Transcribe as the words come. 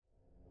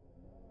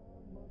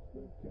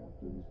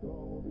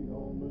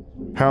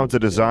How to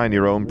design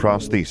your own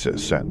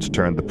prosthesis and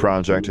turn the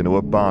project into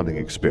a bonding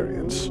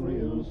experience.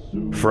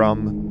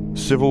 From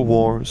Civil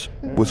Wars,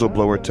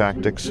 whistleblower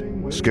tactics,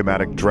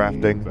 schematic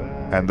drafting,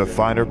 and the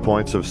finer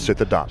points of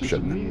Sith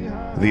adoption,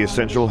 the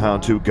essential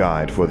how-to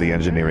guide for the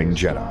Engineering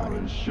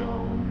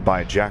Jedi.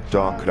 By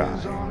Jackdaw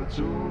Cry.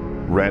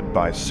 Read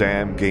by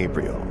Sam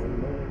Gabriel.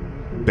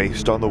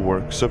 Based on the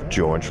works of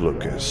George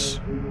Lucas.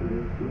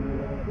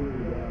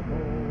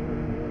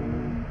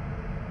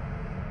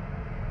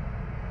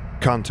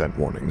 Content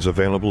warnings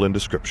available in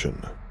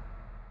description.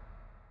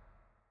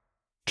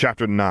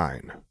 Chapter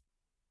 9.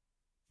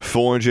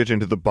 Forge it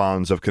into the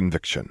bonds of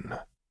conviction.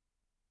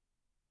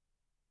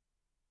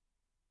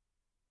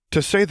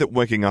 To say that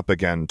waking up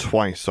again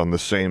twice on the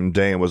same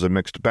day was a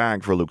mixed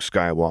bag for Luke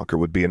Skywalker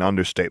would be an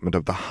understatement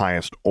of the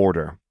highest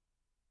order.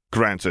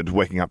 Granted,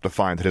 waking up to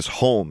find that his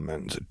home,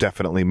 and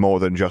definitely more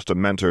than just a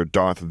mentor,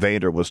 Darth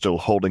Vader, was still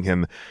holding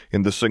him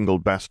in the single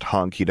best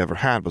hug he'd ever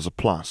had was a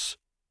plus.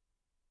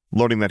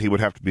 Learning that he would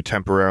have to be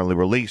temporarily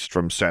released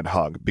from said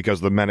hug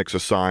because the medics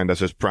assigned as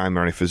his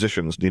primary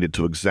physicians needed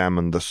to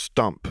examine the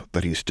stump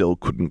that he still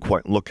couldn't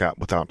quite look at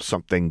without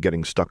something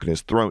getting stuck in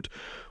his throat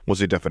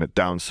was a definite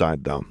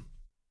downside, though.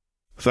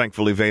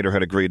 Thankfully, Vader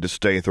had agreed to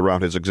stay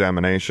throughout his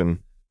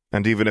examination,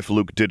 and even if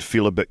Luke did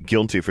feel a bit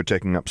guilty for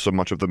taking up so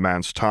much of the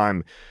man's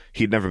time,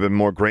 he'd never been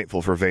more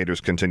grateful for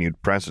Vader's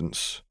continued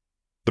presence.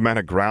 The man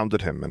had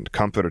grounded him and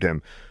comforted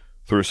him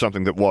through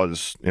something that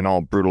was, in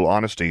all brutal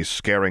honesty,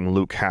 scaring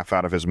Luke half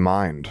out of his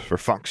mind. For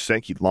fuck's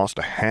sake, he'd lost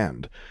a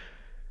hand.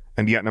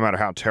 And yet, no matter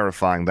how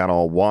terrifying that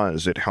all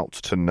was, it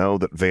helped to know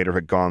that Vader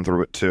had gone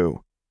through it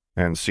too,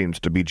 and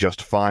seemed to be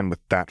just fine with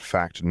that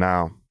fact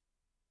now.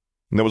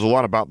 There was a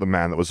lot about the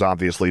man that was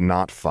obviously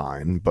not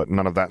fine, but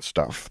none of that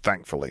stuff,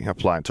 thankfully,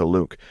 applied to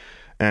Luke,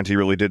 and he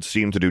really did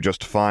seem to do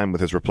just fine with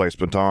his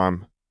replacement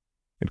arm.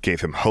 It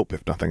gave him hope,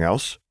 if nothing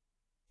else.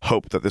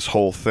 Hope that this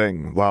whole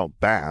thing, while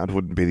bad,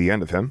 wouldn't be the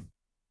end of him,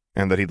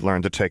 and that he'd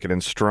learn to take it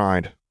in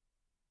stride.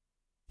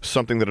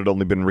 Something that had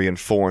only been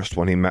reinforced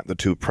when he met the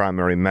two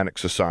primary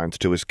medics assigned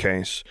to his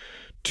case,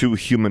 two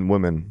human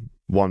women,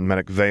 one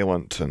medic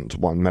Valent and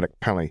one medic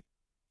Pelly,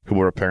 who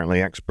were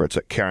apparently experts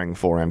at caring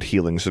for and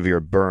healing severe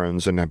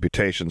burns and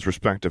amputations,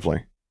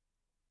 respectively.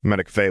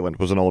 Medic Valent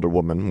was an older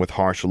woman with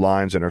harsh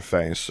lines in her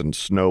face and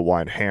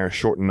snow-white hair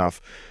short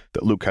enough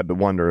that Luke had to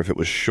wonder if it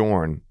was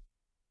shorn.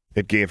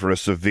 It gave her a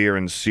severe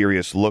and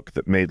serious look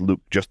that made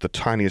Luke just the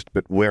tiniest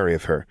bit wary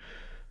of her,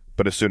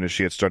 but as soon as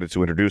she had started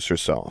to introduce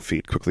herself,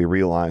 he'd quickly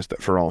realized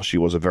that for all she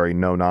was a very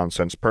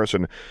no-nonsense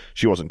person,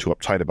 she wasn't too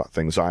uptight about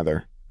things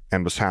either,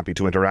 and was happy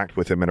to interact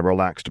with him in a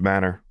relaxed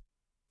manner.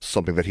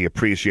 Something that he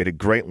appreciated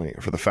greatly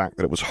for the fact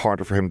that it was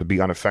harder for him to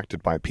be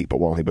unaffected by people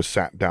while he was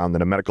sat down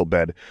in a medical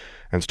bed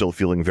and still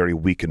feeling very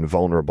weak and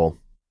vulnerable.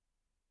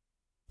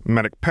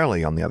 Medic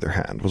Pelly, on the other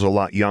hand, was a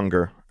lot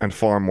younger and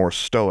far more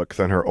stoic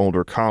than her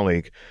older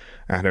colleague,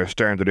 and her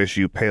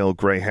standard-issue pale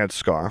gray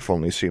headscarf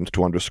only seemed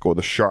to underscore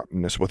the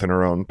sharpness within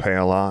her own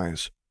pale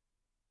eyes.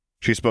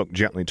 She spoke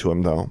gently to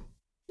him, though,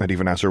 and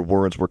even as her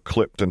words were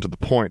clipped and to the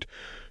point,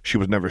 she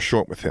was never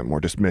short with him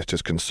or dismissed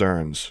his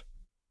concerns.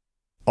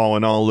 All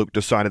in all, Luke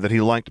decided that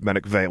he liked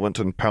Medic Valent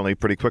and Pelly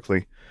pretty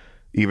quickly,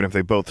 even if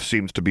they both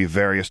seemed to be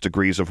various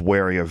degrees of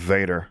wary of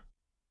Vader.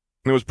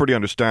 It was pretty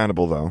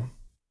understandable, though.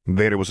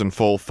 Vader was in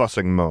full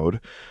fussing mode,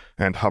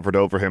 and hovered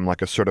over him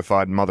like a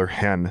certified mother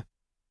hen.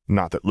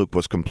 Not that Luke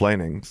was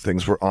complaining.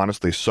 Things were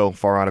honestly so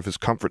far out of his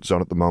comfort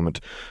zone at the moment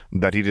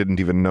that he didn't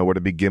even know where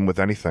to begin with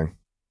anything.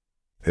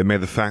 It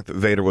made the fact that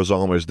Vader was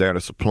always there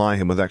to supply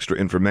him with extra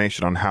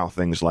information on how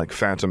things like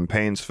phantom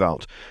pains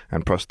felt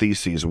and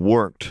prostheses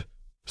worked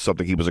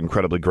something he was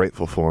incredibly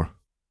grateful for.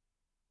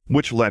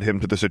 Which led him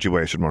to the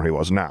situation where he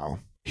was now,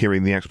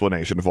 hearing the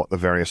explanation of what the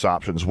various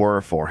options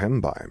were for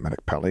him by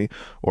Medic Pelly,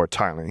 or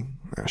Tylee,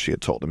 as she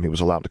had told him he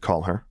was allowed to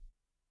call her.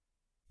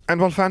 And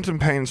while phantom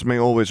pains may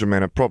always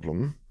remain a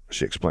problem,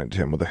 she explained to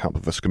him with the help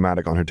of a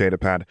schematic on her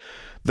datapad,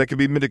 they can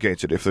be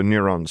mitigated if the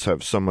neurons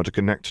have someone to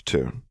connect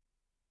to.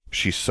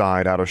 She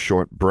sighed out a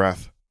short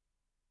breath.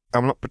 I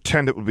will not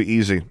pretend it will be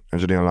easy,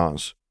 Engineer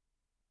Lars.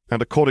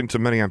 And according to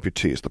many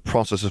amputees, the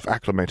process of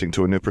acclimating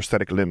to a new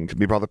prosthetic limb can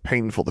be rather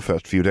painful the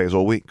first few days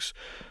or weeks,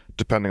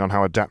 depending on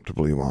how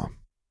adaptable you are.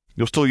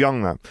 You're still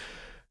young, though,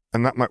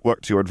 and that might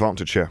work to your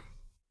advantage here.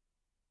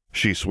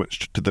 She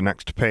switched to the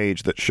next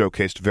page that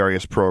showcased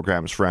various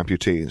programs for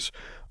amputees,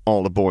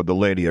 all aboard the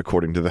Lady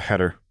according to the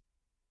header.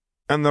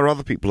 And there are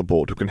other people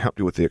aboard who can help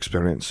you with the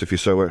experience if you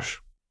so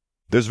wish.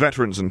 There's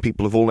veterans and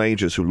people of all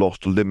ages who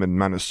lost a limb in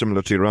manners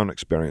similar to your own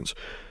experience,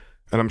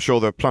 and I'm sure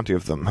there are plenty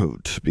of them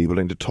who'd be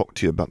willing to talk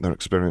to you about their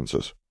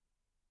experiences.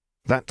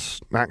 That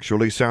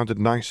actually sounded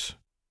nice.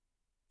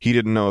 He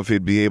didn't know if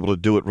he'd be able to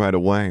do it right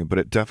away, but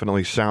it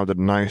definitely sounded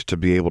nice to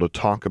be able to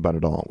talk about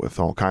it all with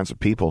all kinds of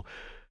people,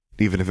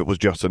 even if it was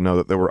just to know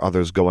that there were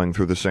others going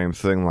through the same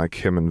thing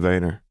like him and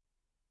Vader.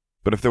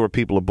 But if there were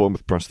people aboard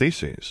with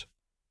prostheses,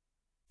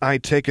 I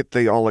take it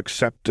they all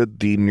accepted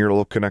the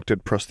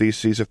neural-connected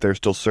prostheses if they're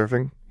still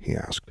serving? He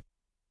asked,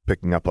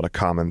 picking up on a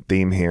common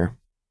theme here.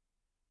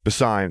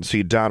 Besides,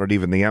 he doubted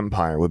even the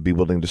Empire would be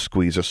willing to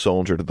squeeze a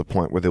soldier to the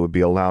point where they would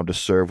be allowed to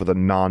serve with a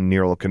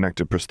non-neural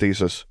connected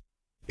prosthesis,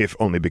 if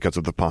only because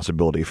of the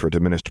possibility for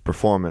diminished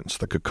performance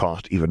that could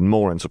cost even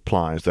more in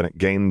supplies than it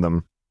gained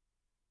them.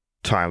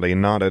 Tylee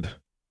nodded.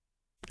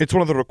 "It's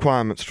one of the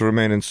requirements to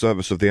remain in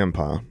service of the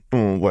Empire.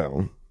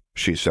 Well,"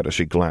 she said as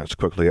she glanced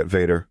quickly at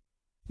Vader.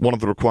 "One of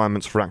the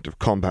requirements for active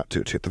combat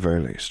duty at the very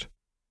least."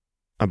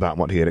 About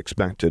what he had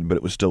expected, but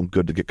it was still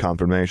good to get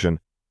confirmation.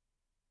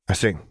 "I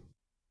see,"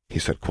 he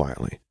said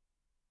quietly,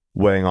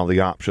 weighing all the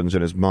options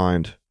in his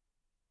mind.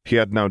 He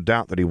had no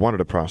doubt that he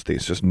wanted a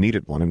prosthesis,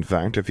 needed one, in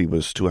fact, if he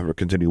was to ever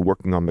continue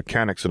working on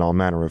mechanics and all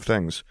manner of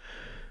things.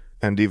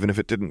 And even if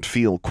it didn't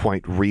feel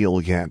quite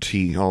real yet,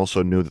 he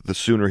also knew that the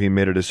sooner he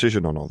made a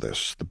decision on all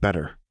this, the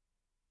better.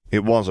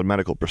 It was a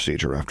medical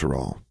procedure, after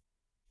all.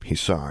 He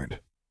sighed.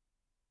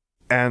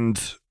 "And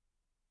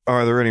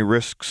are there any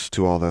risks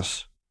to all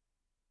this?"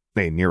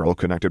 A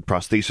neural-connected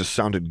prosthesis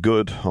sounded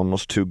good,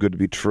 almost too good to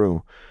be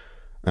true,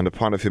 and a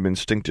part of him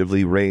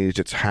instinctively raised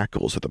its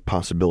hackles at the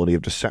possibility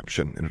of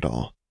deception in it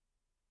all,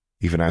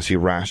 even as he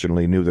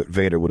rationally knew that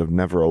Vader would have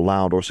never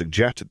allowed or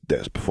suggested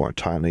this before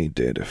Tylee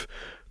did if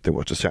there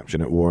was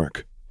deception at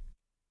work.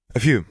 "A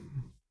few,"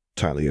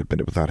 Tylee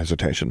admitted without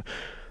hesitation.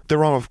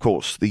 "There are, of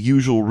course, the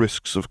usual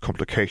risks of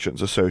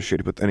complications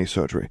associated with any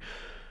surgery,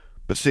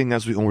 but seeing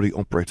as we already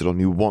operated on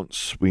you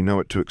once, we know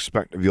what to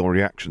expect of your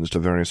reactions to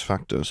various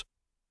factors.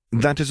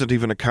 That isn't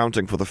even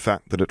accounting for the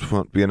fact that it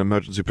won't be an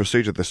emergency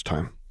procedure this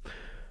time.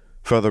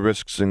 Further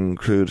risks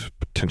include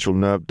potential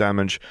nerve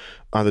damage,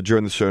 either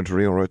during the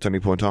surgery or at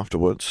any point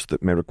afterwards,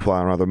 that may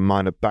require either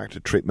minor back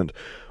treatment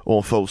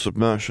or full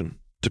submersion,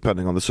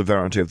 depending on the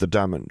severity of the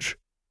damage.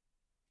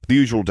 The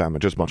usual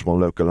damage is much more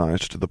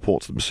localized to the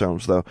ports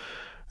themselves, though,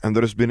 and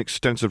there has been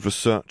extensive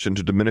research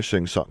into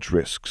diminishing such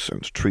risks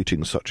and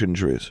treating such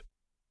injuries."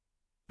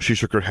 She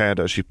shook her head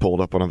as she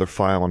pulled up another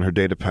file on her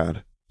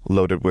datapad,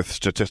 loaded with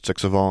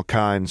statistics of all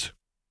kinds.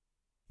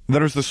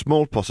 "There is the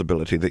small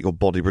possibility that your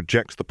body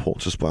rejects the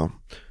ports as well,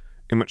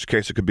 in which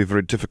case it could be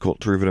very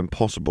difficult or even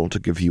impossible to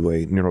give you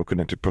a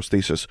neuro-connected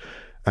prosthesis,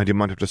 and you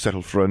might have to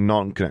settle for a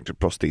non-connected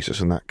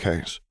prosthesis in that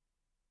case."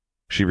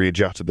 She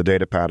readjusted the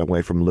datapad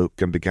away from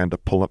Luke and began to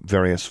pull up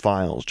various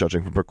files,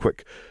 judging from her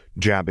quick,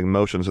 jabbing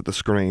motions at the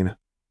screen.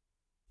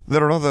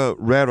 "There are other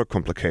rarer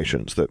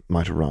complications that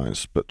might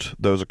arise, but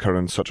those occur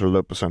in such a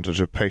low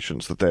percentage of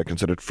patients that they are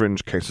considered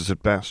fringe cases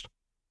at best,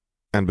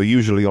 and were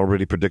usually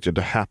already predicted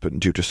to happen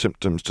due to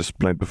symptoms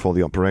displayed before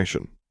the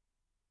operation."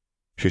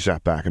 She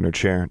sat back in her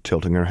chair,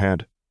 tilting her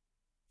head.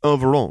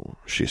 "Overall,"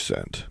 she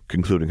said,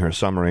 concluding her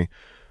summary,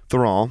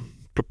 "there are,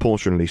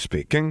 proportionally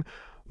speaking,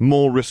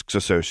 more risks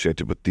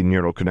associated with the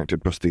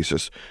neural-connected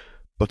prosthesis,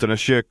 but in a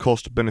sheer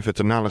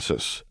cost-benefit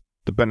analysis,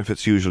 the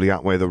benefits usually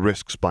outweigh the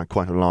risks by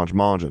quite a large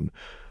margin.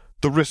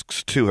 The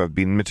risks, too, have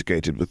been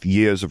mitigated with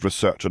years of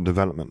research and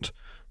development.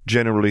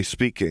 Generally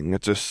speaking,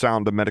 it's as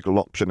sound a medical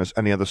option as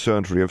any other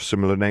surgery of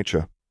similar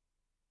nature."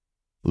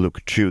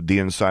 Luke chewed the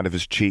inside of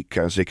his cheek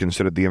as he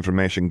considered the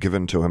information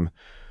given to him.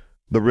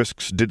 The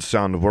risks did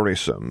sound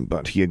worrisome,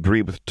 but he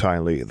agreed with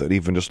Tylee that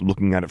even just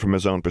looking at it from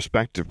his own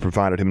perspective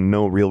provided him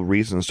no real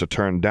reasons to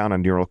turn down a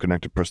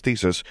neural-connected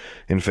prosthesis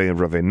in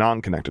favor of a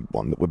non-connected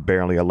one that would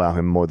barely allow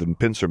him more than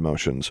pincer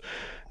motions,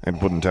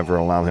 and wouldn't ever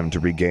allow him to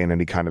regain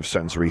any kind of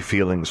sensory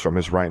feelings from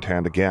his right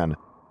hand again.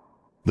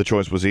 The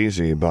choice was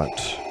easy,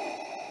 but...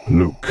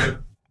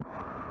 "Luke,"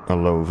 a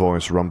low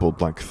voice rumbled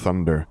like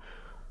thunder,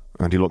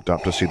 and he looked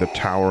up to see the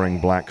towering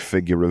black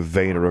figure of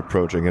Vader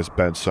approaching his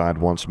bedside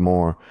once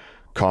more,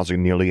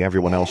 causing nearly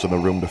everyone else in the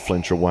room to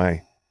flinch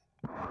away.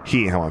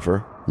 He,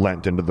 however,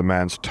 leant into the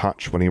man's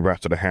touch when he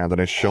rested a hand on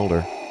his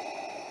shoulder.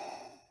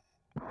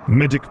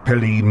 "Medic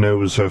Peli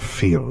knows her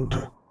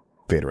field,"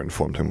 Vader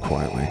informed him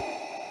quietly.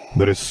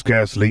 "There is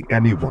scarcely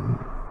anyone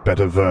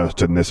better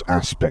versed in this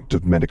aspect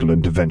of medical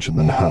intervention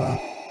than her.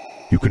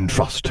 You can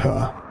trust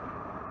her."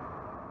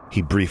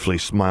 He briefly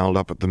smiled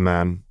up at the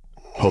man,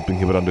 hoping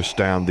he would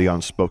understand the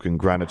unspoken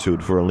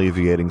gratitude for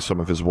alleviating some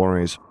of his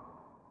worries.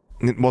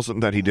 It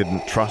wasn't that he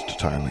didn't trust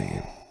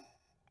Tylee.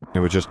 It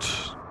was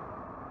just...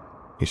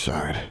 He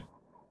sighed.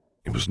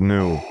 It was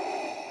new.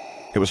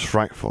 It was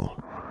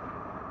frightful.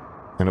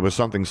 And it was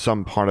something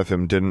some part of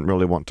him didn't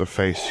really want to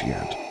face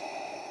yet,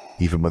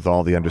 even with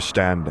all the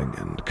understanding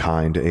and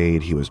kind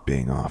aid he was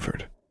being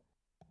offered.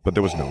 But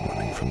there was no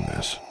running from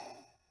this.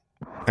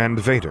 And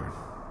Vader.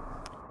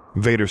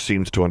 Vader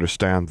seemed to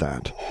understand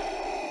that.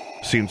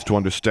 Seemed to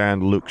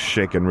understand Luke's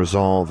shaken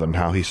resolve and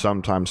how he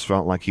sometimes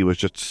felt like he was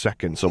just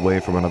seconds away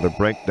from another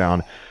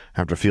breakdown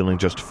after feeling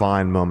just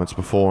fine moments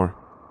before.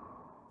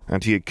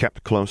 And he had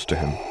kept close to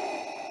him,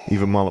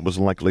 even while it was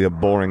likely a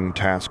boring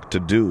task to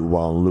do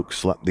while Luke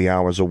slept the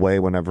hours away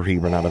whenever he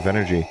ran out of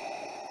energy.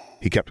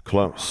 He kept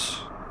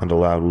close and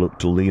allowed Luke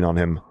to lean on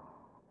him.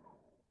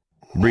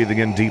 Breathing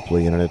in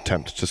deeply in an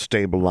attempt to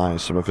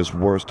stabilize some of his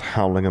worst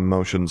howling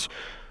emotions,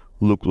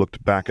 Luke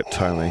looked back at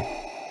Tylee,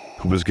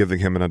 who was giving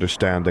him an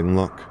understanding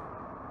look.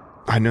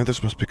 "I know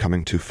this must be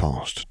coming too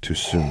fast, too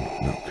soon,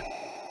 Luke,"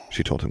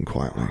 she told him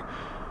quietly.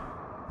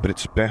 but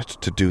it's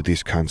best to do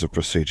these kinds of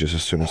procedures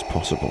as soon as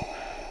possible,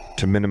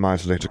 to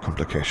minimize later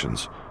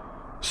complications.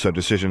 So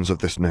decisions of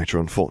this nature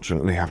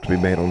unfortunately have to be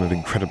made on an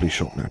incredibly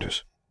short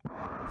notice.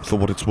 For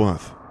what it's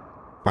worth,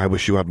 I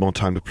wish you had more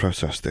time to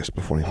process this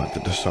before you had to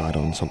decide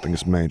on something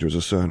as major as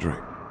a surgery.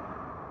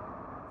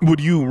 Would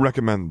you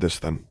recommend this,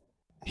 then?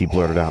 He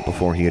blurted out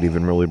before he had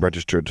even really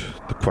registered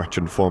the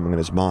question forming in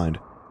his mind.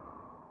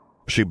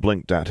 She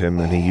blinked at him,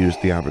 and he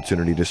used the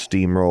opportunity to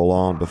steamroll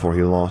on before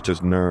he lost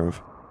his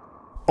nerve.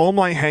 All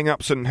my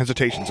hang-ups and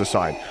hesitations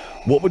aside,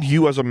 what would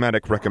you as a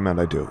medic recommend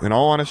I do? In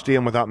all honesty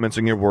and without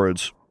mincing your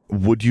words,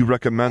 would you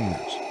recommend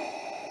this?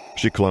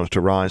 She closed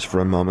her eyes for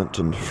a moment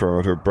and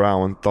furrowed her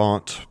brow in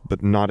thought,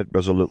 but nodded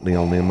resolutely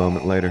only a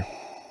moment later.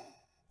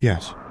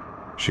 Yes,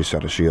 she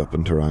said as she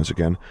opened her eyes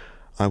again,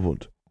 I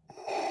would.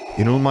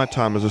 In all my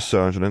time as a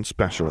surgeon and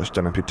specialist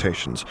in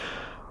amputations,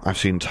 I've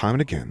seen time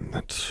and again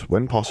that,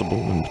 when possible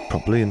and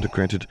properly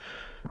integrated,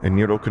 a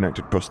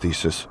neuro-connected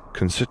prosthesis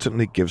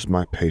consistently gives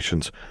my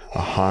patients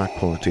a higher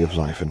quality of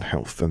life and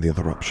health than the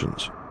other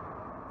options.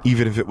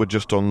 Even if it were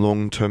just on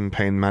long-term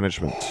pain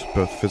management,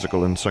 both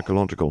physical and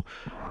psychological,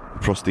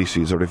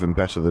 prostheses are even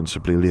better than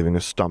simply leaving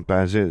a stump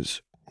as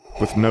is,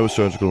 with no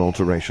surgical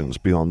alterations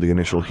beyond the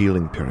initial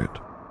healing period.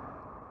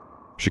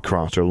 She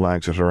crossed her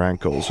legs at her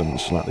ankles and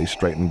slightly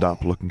straightened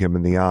up, looking him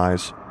in the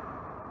eyes.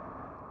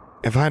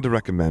 If I had to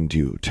recommend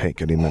you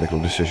take any medical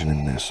decision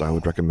in this, I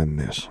would recommend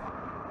this.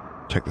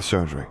 Take the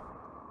surgery.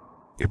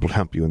 It will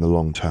help you in the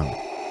long term.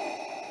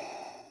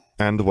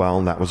 And,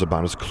 well, that was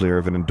about as clear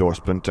of an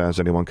endorsement as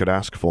anyone could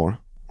ask for.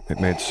 It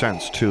made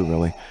sense, too,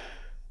 really.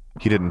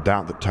 He didn't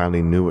doubt that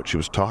Tylee knew what she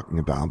was talking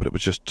about, but it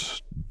was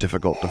just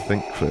difficult to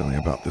think clearly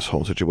about this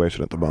whole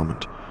situation at the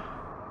moment,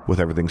 with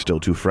everything still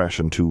too fresh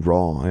and too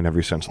raw in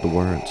every sense of the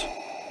words.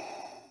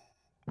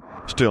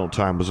 Still,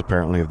 time was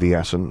apparently of the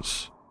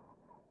essence,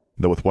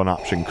 though with one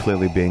option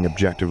clearly being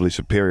objectively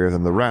superior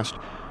than the rest,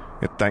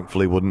 it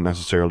thankfully wouldn't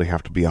necessarily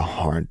have to be a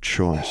hard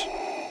choice.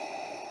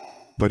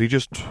 But he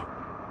just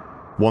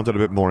wanted a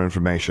bit more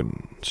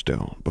information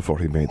still before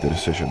he made the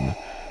decision.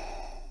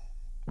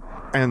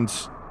 And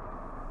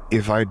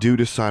if I do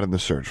decide on the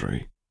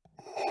surgery,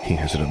 he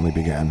hesitantly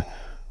began,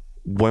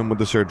 when would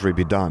the surgery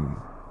be done?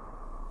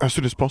 As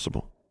soon as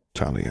possible,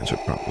 Tylee answered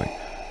promptly.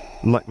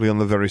 Likely on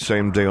the very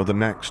same day or the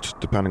next,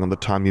 depending on the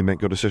time you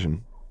make your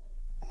decision.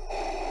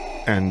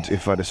 And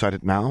if I decide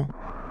it now?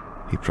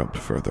 He probed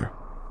further.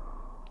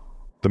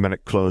 The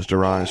medic closed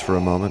her eyes for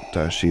a moment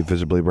as she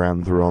visibly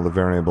ran through all the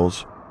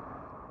variables.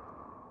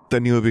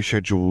 Then you will be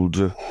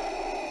scheduled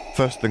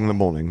first thing in the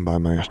morning, by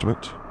my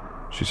estimate,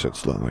 she said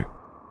slowly.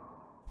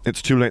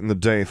 It's too late in the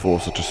day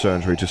for such a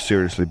surgery to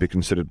seriously be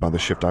considered by the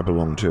shift I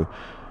belong to,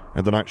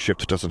 and the night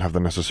shift doesn't have the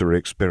necessary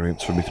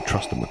experience for me to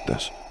trust them with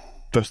this.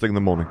 First thing in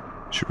the morning,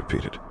 she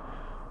repeated.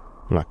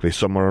 Likely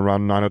somewhere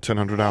around 9 or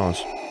 1000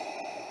 hours.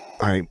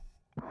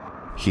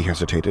 He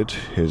hesitated,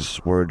 his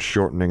words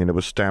shortening into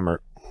a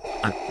stammer.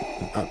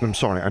 I'm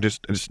sorry, I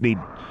just need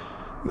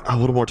a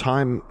little more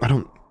time. I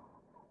don't...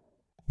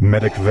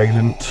 Medic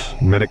Valent,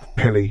 Medic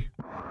Pelly,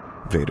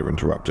 Vader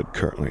interrupted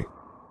curtly.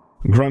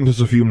 Grant us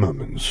a few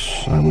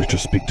moments. I wish to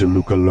speak to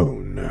Luke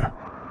alone.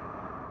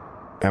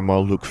 And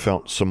while Luke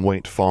felt some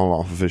weight fall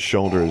off of his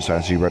shoulders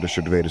as he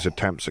registered Vader's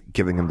attempts at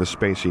giving him the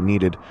space he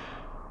needed,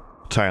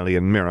 Tylee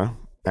and Mira,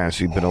 as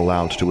he'd been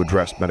allowed to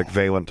address Medic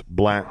Valent,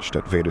 blanched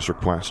at Vader's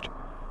request.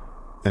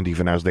 And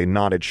even as they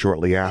nodded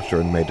shortly after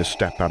and made a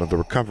step out of the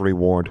recovery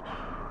ward,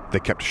 they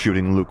kept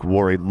shooting Luke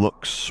worried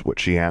looks,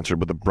 which he answered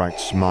with a bright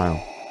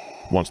smile.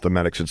 Once the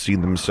medics had seen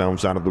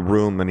themselves out of the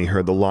room and he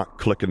heard the lock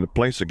click into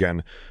place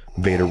again,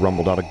 Vader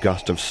rumbled out a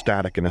gust of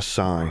static and a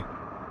sigh.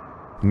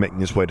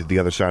 Making his way to the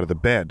other side of the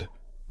bed,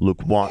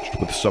 Luke watched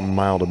with some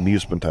mild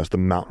amusement as the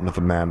mountain of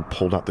a man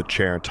pulled out the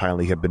chair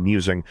Tylee had been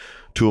using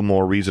to a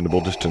more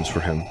reasonable distance for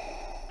him,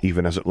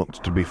 even as it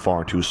looked to be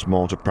far too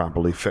small to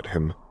properly fit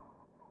him.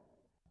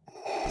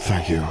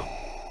 Thank you,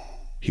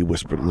 he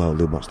whispered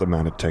lowly once the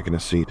man had taken a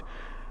seat.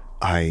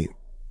 I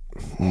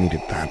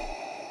needed that.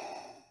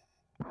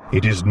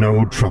 It is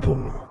no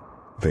trouble,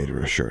 Vader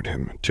assured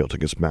him,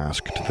 tilting his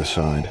mask to the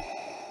side.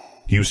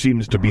 You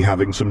seemed to be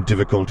having some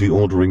difficulty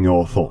ordering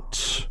your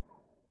thoughts.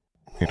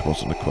 It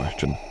wasn't a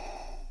question.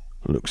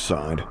 Luke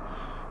sighed.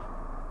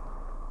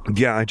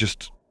 Yeah, I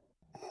just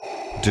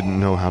didn't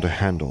know how to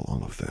handle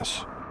all of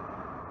this.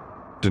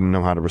 Didn't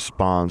know how to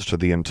respond to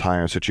the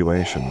entire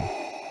situation.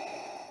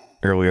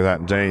 Earlier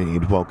that day,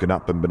 he'd woken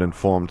up and been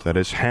informed that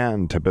his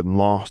hand had been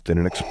lost in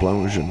an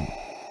explosion.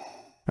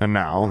 And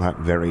now, that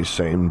very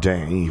same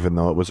day, even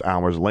though it was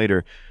hours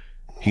later,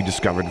 he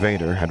discovered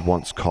Vader had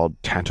once called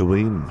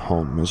Tatooine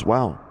home as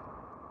well,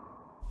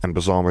 and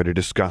was already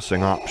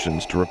discussing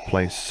options to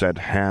replace said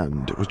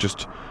hand. It was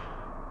just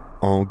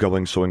all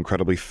going so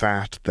incredibly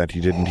fast that he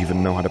didn't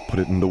even know how to put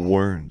it into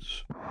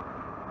words.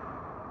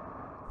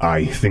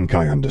 I think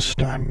I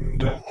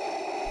understand,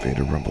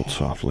 Vader rumbled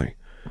softly,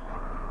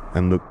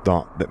 and Luke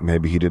thought that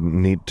maybe he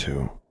didn't need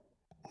to.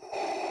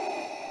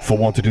 For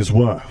what it is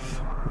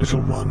worth,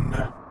 little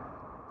one,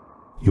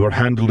 you are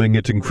handling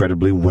it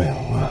incredibly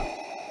well.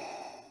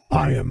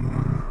 I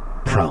am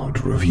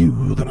prouder of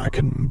you than I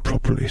can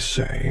properly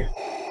say.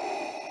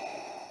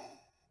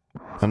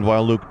 And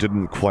while Luke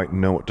didn't quite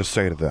know what to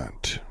say to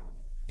that,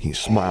 he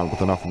smiled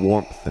with enough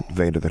warmth at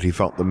Vader that he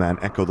felt the man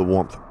echo the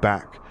warmth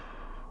back,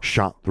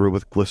 shot through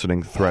with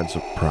glistening threads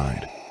of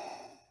pride.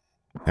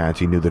 And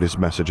he knew that his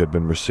message had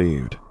been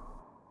received,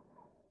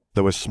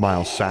 though his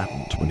smile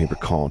saddened when he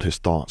recalled his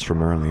thoughts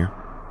from earlier.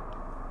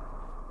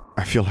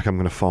 I feel like I'm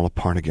going to fall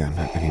apart again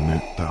at any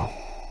minute, though,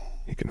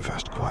 he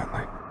confessed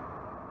quietly.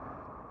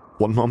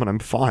 One moment I'm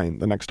fine,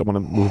 the next I want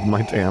to move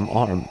my damn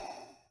arm,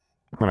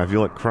 and I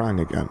feel like crying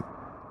again.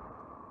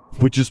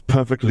 Which is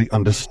perfectly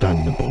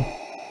understandable,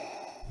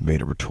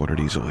 Vader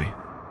retorted easily.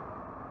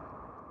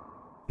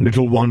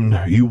 Little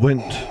one, you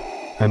went,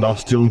 and are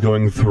still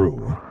going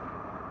through,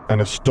 an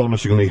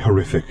astonishingly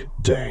horrific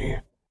day.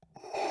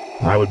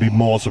 I would be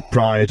more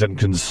surprised and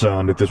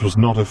concerned if this was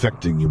not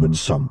affecting you in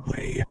some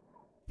way.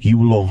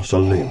 You lost a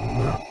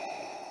limb.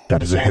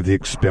 That is a heavy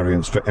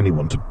experience for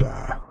anyone to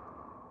bear.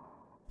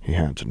 He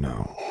had to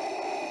know.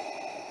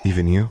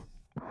 Even you?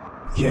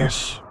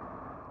 Yes,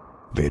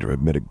 Vader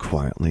admitted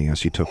quietly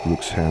as he took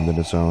Luke's hand in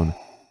his own.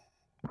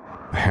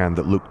 A hand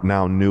that Luke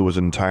now knew was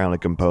entirely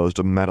composed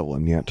of metal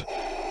and yet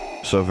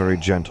so very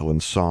gentle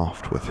and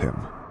soft with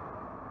him.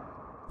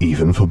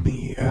 Even for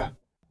me.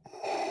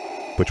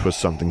 Which was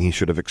something he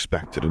should have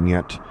expected, and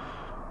yet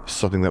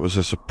something that was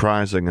as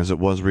surprising as it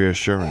was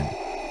reassuring.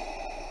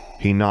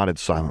 He nodded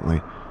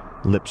silently,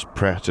 lips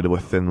pressed into a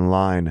thin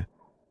line,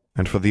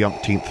 and for the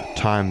umpteenth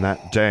time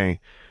that day,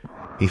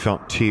 he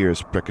felt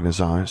tears prick in his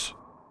eyes,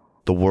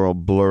 the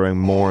world blurring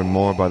more and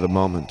more by the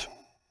moment.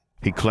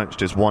 He clenched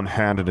his one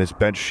hand in his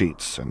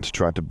bedsheets and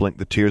tried to blink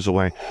the tears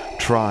away,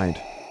 tried,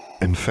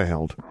 and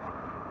failed.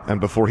 And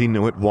before he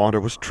knew it, water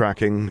was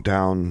tracking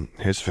down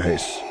his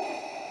face,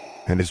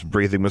 and his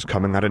breathing was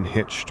coming out in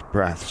hitched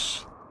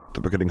breaths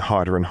that were getting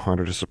harder and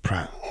harder to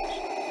suppress.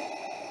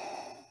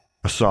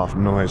 A soft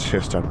noise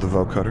hissed out of the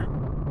vocoder.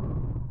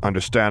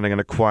 Understanding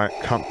and a quiet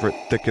comfort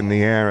thickened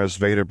the air as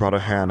Vader brought a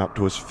hand up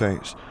to his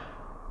face,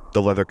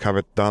 the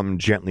leather-covered thumb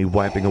gently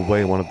wiping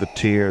away one of the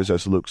tears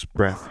as Luke's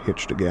breath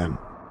hitched again.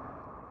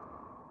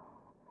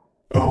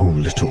 Oh,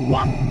 little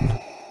one,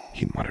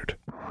 he muttered,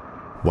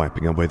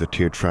 wiping away the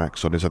tear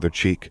tracks on his other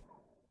cheek.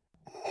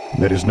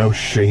 There is no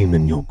shame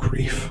in your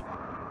grief.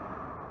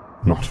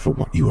 Not for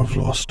what you have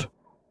lost.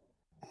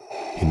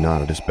 He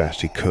nodded as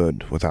best he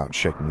could without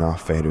shaking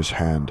off Vader's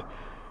hand,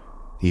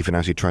 even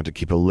as he tried to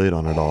keep a lid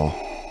on it all.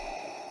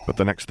 But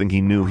the next thing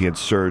he knew, he had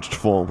surged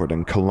forward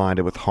and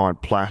collided with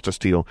hard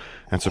plastisteel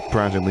and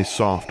surprisingly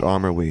soft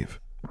armor weave,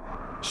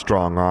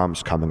 strong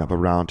arms coming up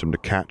around him to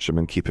catch him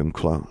and keep him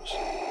close.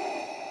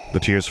 The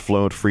tears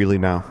flowed freely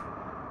now,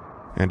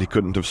 and he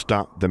couldn't have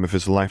stopped them if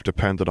his life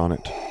depended on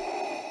it.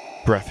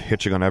 Breath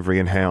hitching on every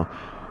inhale,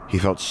 he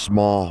felt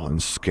small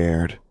and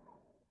scared.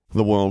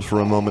 The world for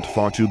a moment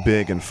far too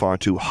big and far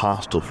too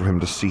hostile for him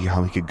to see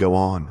how he could go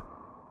on.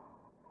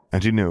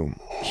 And he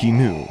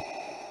knew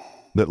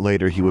that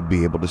later he would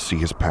be able to see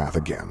his path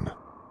again.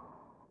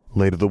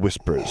 Later the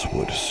whispers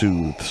would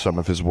soothe some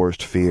of his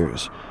worst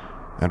fears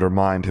and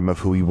remind him of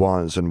who he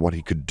was and what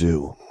he could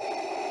do.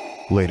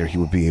 Later he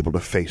would be able to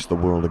face the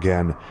world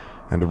again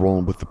and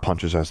roll with the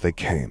punches as they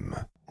came.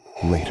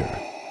 Later.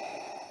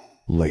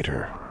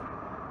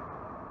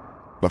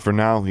 But for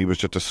now he was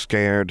just a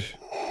scared,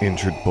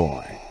 injured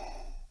boy.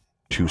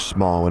 Too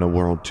small in a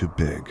world too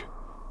big.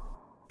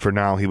 For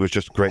now he was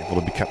just grateful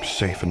to be kept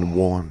safe and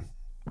warm,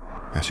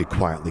 as he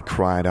quietly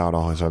cried out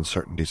all his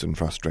uncertainties and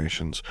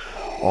frustrations,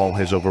 all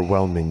his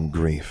overwhelming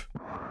grief.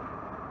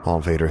 All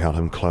Vader held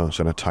him close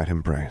in a tight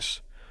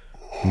embrace,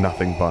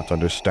 nothing but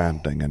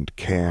understanding and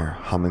care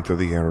humming through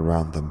the air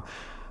around them,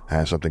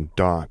 as something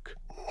dark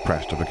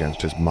pressed up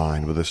against his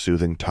mind with a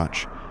soothing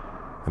touch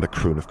and a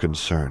croon of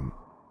concern.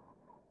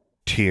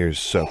 Tears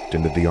soaked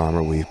into the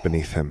armor weave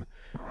beneath him,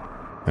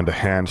 and a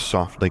hand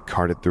softly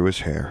carted through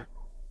his hair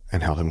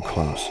and held him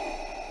close,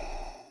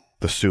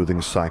 the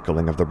soothing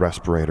cycling of the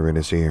respirator in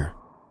his ear.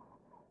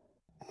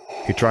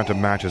 He tried to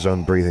match his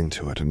own breathing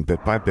to it, and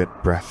bit by bit,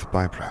 breath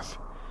by breath,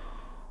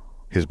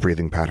 his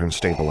breathing pattern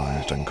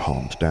stabilized and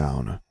calmed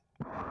down,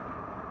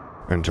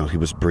 until he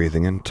was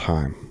breathing in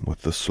time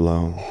with the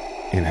slow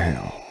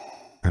inhale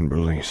and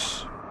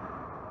release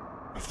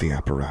of the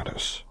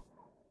apparatus.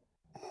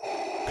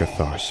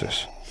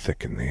 Catharsis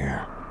thick in the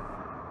air.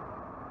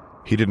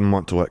 He didn't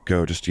want to let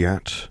go just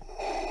yet,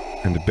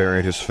 and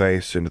buried his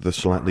face into the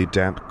slightly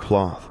damp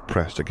cloth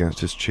pressed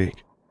against his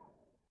cheek.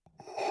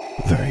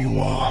 There you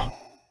are,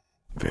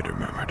 Vader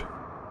murmured.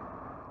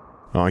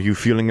 Are you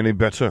feeling any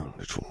better,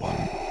 little one?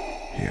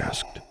 He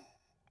asked,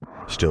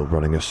 still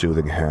running a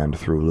soothing hand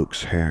through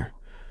Luke's hair,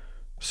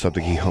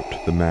 something he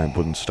hoped the man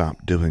wouldn't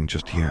stop doing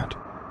just yet.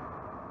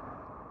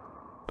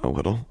 A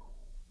little,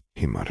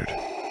 he muttered.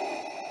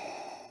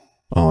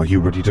 Are you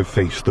ready to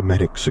face the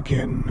medics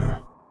again?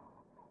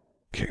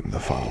 Came the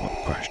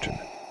follow-up question,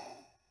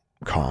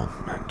 calm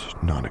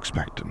and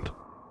non-expectant.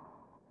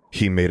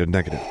 He made a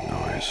negative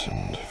noise,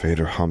 and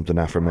Vader hummed an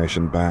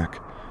affirmation back,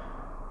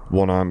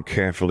 one arm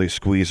carefully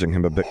squeezing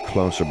him a bit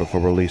closer before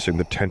releasing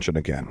the tension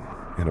again,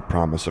 in a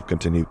promise of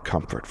continued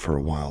comfort for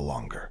a while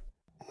longer.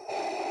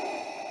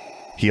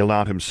 He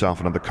allowed himself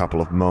another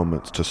couple of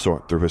moments to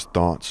sort through his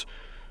thoughts,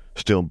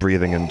 still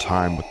breathing in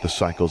time with the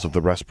cycles of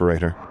the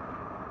respirator.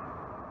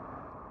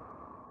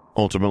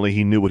 Ultimately,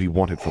 he knew what he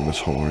wanted from this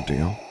whole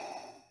ordeal.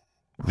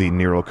 The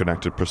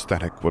neural-connected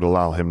prosthetic would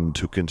allow him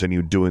to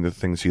continue doing the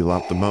things he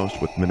loved the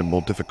most with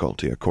minimal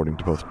difficulty, according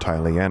to both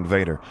Tylee and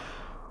Vader,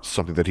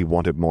 something that he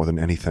wanted more than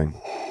anything.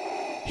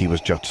 He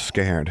was just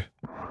scared.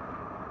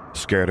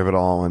 Scared of it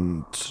all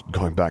and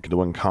going back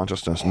into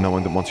unconsciousness,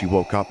 knowing that once he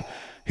woke up,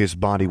 his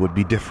body would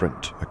be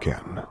different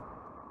again.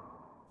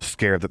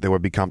 Scared that there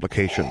would be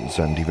complications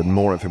and even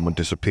more of him would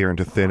disappear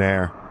into thin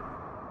air.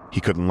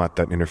 He couldn't let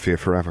that interfere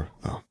forever,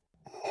 though.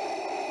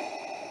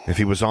 If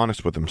he was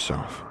honest with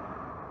himself,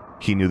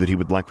 he knew that he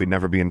would likely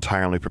never be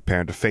entirely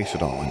prepared to face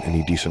it all in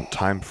any decent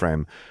time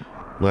frame,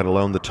 let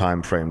alone the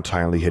time frame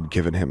Tylee had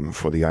given him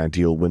for the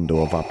ideal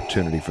window of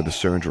opportunity for the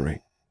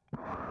surgery.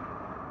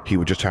 He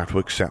would just have to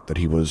accept that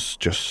he was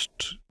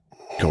just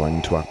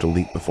going to have to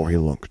leap before he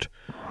looked,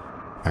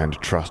 and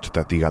trust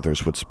that the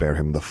others would spare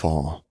him the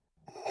fall.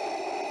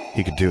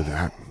 He could do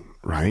that,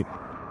 right?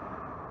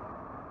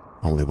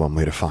 Only one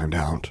way to find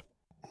out.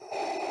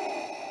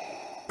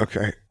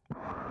 Okay,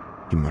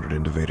 he muttered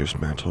into Vader's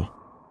mantle,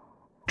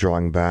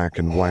 drawing back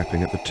and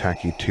wiping at the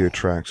tacky tear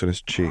tracks on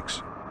his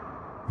cheeks,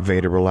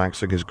 Vader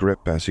relaxing his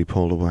grip as he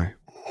pulled away.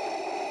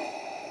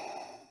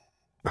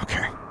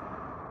 Okay,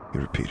 he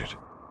repeated.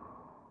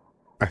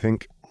 I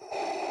think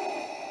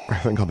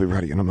I'll be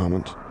ready in a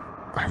moment.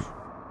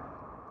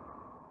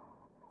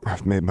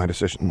 I've made my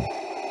decision.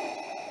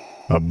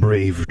 A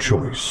brave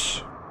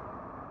choice,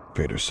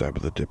 Vader said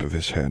with a dip of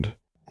his head.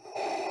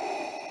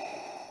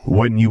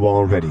 When you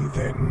are ready,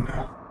 then.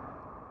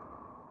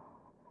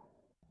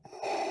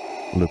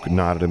 Luke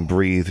nodded and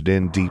breathed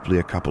in deeply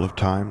a couple of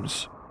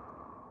times.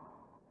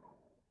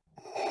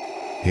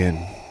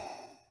 In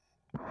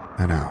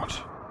and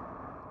out.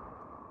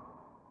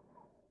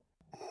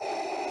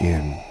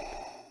 In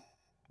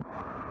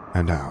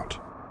and out.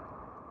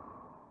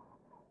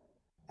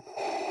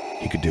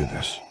 He could do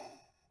this.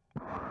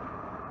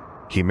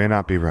 He may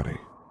not be ready,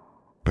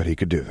 but he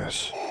could do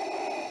this.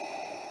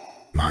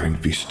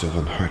 Mind be still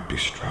and heart be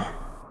strong.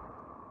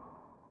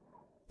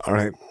 All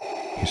right,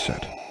 he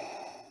said,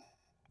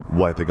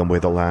 wiping away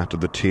the last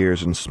of the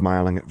tears and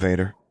smiling at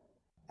Vader.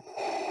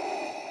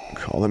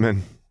 Call him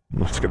in.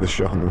 Let's get the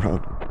show on the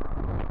road.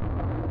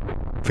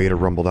 Vader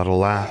rumbled out a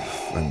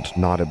laugh and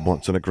nodded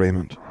once in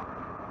agreement.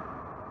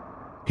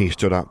 He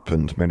stood up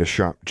and made a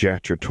sharp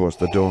gesture towards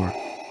the door,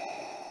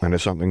 and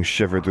as something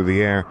shivered through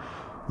the air,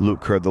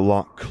 Luke heard the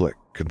lock click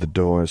and the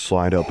door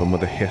slide open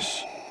with a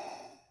hiss.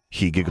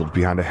 He giggled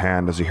behind a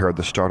hand as he heard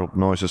the startled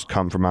noises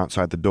come from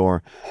outside the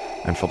door,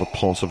 and felt a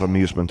pulse of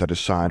amusement at his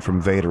side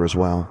from Vader as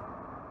well.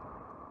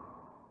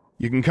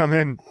 You can come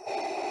in,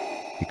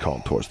 he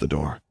called towards the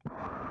door,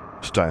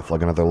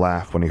 stifling another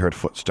laugh when he heard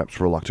footsteps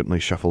reluctantly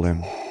shuffle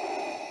in.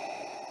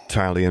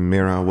 Tylee and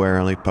Mira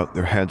warily poked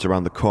their heads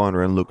around the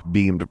corner, and Luke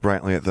beamed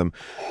brightly at them,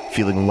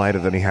 feeling lighter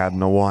than he had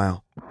in a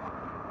while.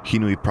 He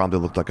knew he probably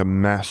looked like a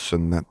mess,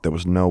 and that there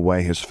was no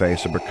way his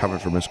face had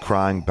recovered from his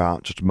crying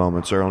bout just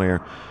moments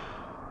earlier,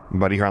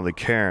 but he hardly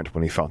cared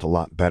when he felt a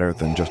lot better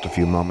than just a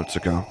few moments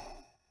ago.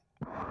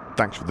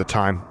 Thanks for the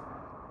time,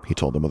 he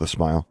told them with a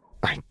smile.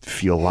 I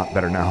feel a lot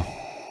better now.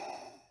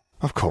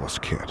 Of course,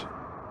 kid,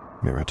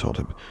 Mira told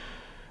him.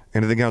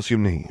 Anything else you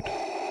need?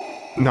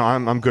 No,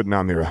 I'm good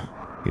now, Mira,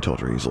 he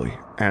told her easily,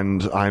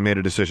 and I made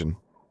a decision.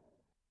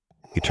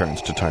 He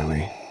turns to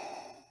Tylee.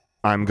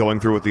 I'm going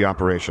through with the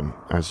operation,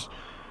 as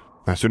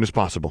soon as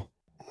possible.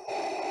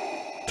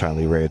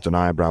 Tylee raised an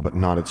eyebrow but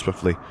nodded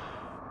swiftly.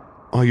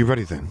 Are you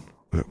ready then,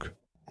 Luke?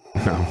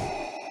 No,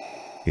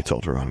 he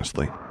told her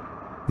honestly.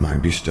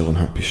 Mind be still and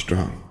heart be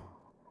strong.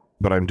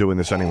 But I'm doing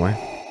this anyway.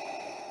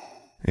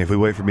 If we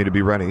wait for me to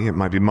be ready, it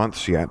might be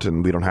months yet,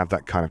 and we don't have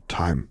that kind of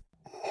time.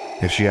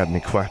 If she had any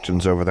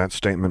questions over that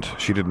statement,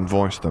 she didn't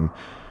voice them,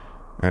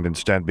 and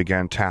instead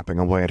began tapping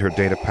away at her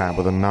datapad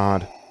with a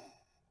nod.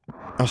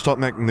 I'll start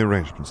making the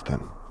arrangements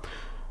then.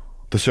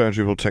 The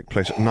surgery will take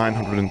place at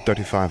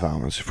 935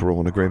 hours, if we're all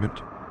in agreement.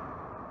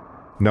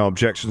 No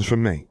objections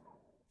from me,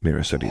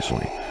 Mira said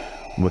easily,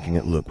 looking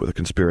at Luke with a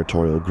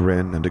conspiratorial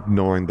grin and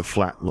ignoring the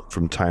flat look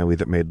from Tylee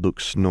that made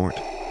Luke snort.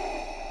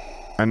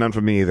 And none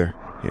from me either,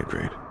 he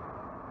agreed.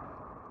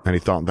 And he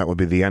thought that would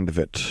be the end of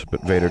it,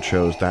 but Vader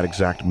chose that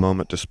exact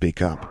moment to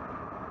speak up.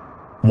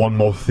 One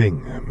more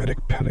thing,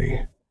 Medic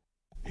Pelly,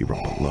 he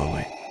rumbled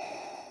lowly.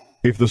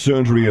 If the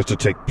surgery is to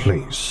take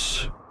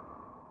place,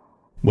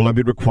 will I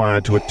be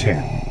required to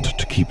attend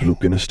to keep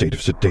Luke in a state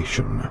of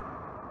sedation?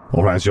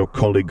 Or has your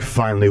colleague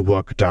finally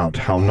worked out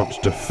how not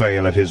to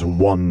fail at his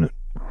one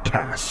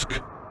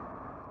task?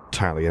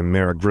 Tylee and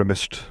Mira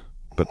grimaced,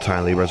 but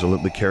Tylee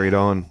resolutely carried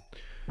on.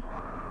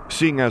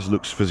 Seeing as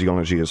Luke's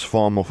physiology is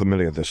far more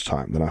familiar this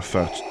time than our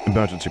first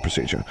emergency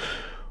procedure,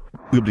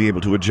 we'll be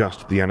able to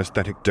adjust the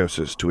anesthetic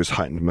doses to his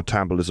heightened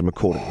metabolism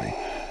accordingly,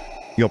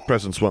 Your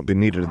presence won't be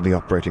needed in the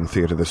operating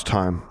theater this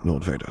time,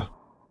 Lord Vader,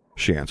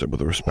 she answered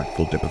with a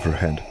respectful dip of her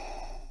head.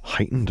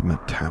 Heightened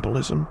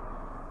metabolism?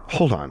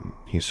 Hold on,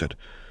 he said.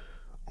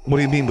 What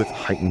do you mean with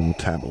heightened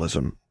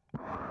metabolism?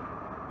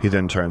 He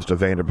then turns to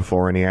Vader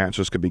before any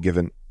answers could be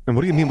given. And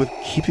what do you mean with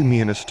keeping me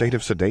in a state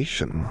of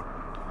sedation?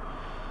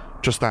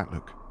 Just that,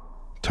 Luke,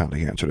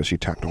 Tali answered as she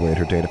tapped away at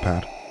her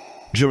datapad.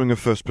 During her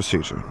first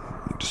procedure,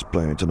 you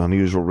displayed an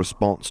unusual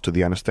response to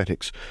the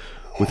anesthetics,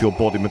 with your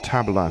body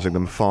metabolizing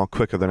them far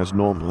quicker than is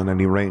normal in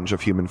any range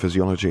of human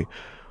physiology.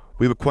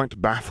 We were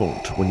quite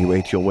baffled when you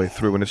ate your way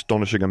through an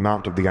astonishing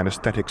amount of the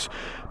anesthetics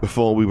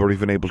before we were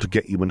even able to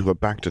get you into a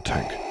Bacta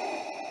tank.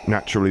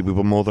 Naturally, we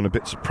were more than a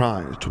bit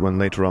surprised when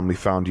later on we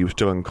found you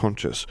still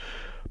unconscious,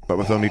 but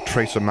with only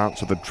trace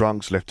amounts of the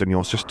drugs left in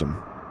your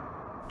system.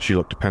 She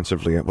looked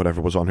pensively at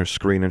whatever was on her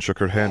screen and shook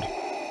her head.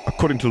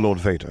 According to Lord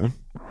Vader,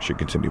 she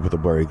continued with a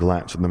wary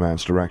glance in the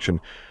man's direction,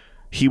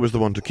 he was the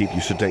one to keep you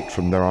sedate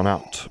from there on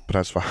out, but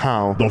as for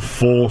how... The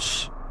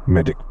Force,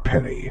 Medic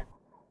Pelly,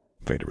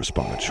 Vader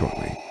responded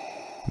shortly,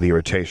 the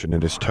irritation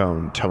in his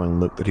tone telling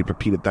Luke that he'd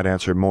repeated that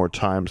answer more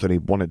times than he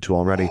wanted to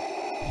already.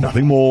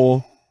 Nothing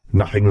more,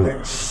 nothing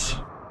less.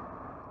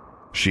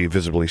 She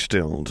visibly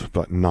stilled,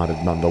 but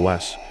nodded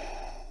nonetheless.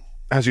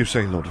 As you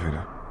say, Lord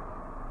Vader.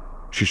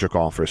 She shook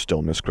off her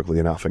stillness quickly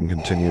enough and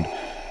continued.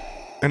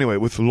 Anyway,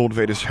 with Lord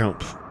Vader's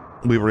help,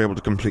 we were able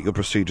to complete your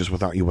procedures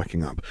without you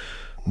waking up.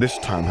 This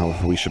time,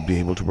 however, we should be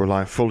able to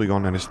rely fully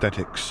on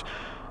anesthetics,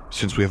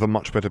 since we have a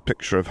much better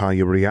picture of how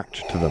you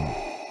react to them.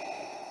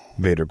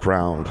 Vader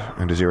growled,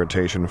 and his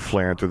irritation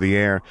flared through the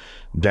air,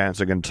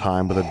 dancing in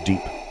time with a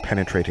deep,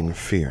 penetrating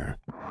fear.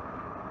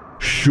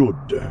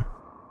 Should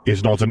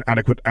is not an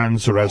adequate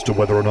answer as to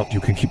whether or not you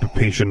can keep a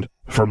patient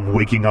from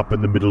waking up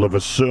in the middle of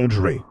a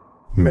surgery,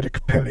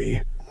 Medic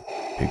Pelly,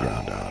 he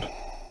ground out.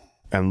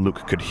 And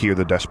Luke could hear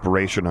the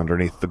desperation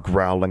underneath the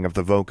growling of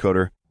the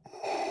vocoder.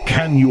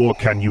 Can you or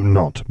can you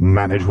not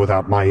manage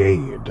without my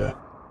aid?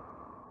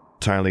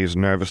 Tylee's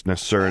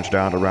nervousness surged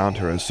out around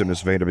her as soon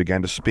as Vader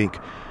began to speak,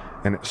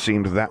 and it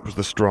seemed that was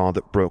the straw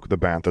that broke the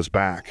bantha's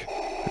back,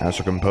 as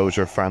her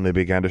composure finally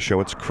began to show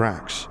its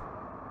cracks.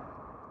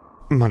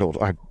 My lord,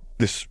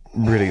 this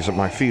really isn't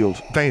my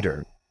field.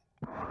 Vader!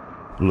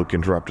 Luke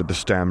interrupted the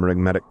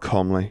stammering medic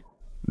calmly,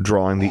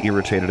 drawing the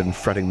irritated and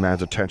fretting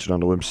man's attention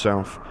onto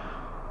himself.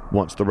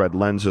 Once the red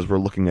lenses were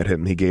looking at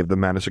him, he gave the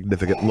man a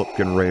significant look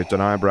and raised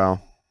an eyebrow.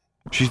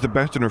 She's the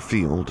best in her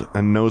field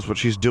and knows what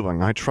she's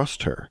doing. I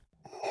trust her,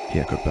 he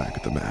echoed back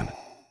at the man,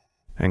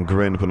 and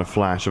grinned when a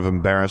flash of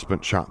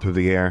embarrassment shot through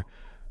the air.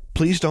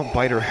 Please don't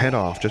bite her head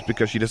off just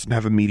because she doesn't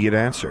have immediate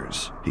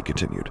answers, he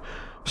continued,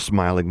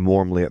 smiling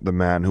warmly at the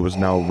man who was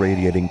now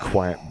radiating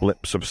quiet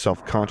blips of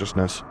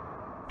self-consciousness.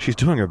 She's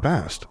doing her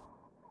best.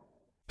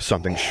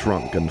 Something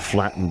shrunk and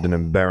flattened in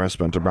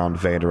embarrassment around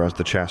Vader as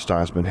the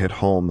chastisement hit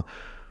home,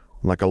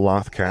 like a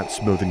loth cat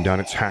smoothing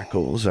down its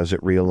hackles as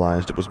it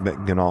realized it was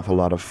making an awful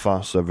lot of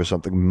fuss over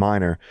something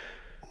minor,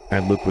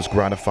 and Luke was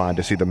gratified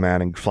to see the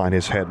man incline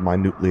his head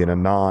minutely in a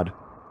nod,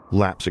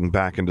 lapsing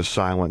back into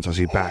silence as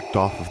he backed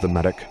off of the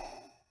medic.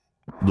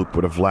 Luke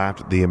would have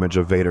laughed at the image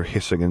of Vader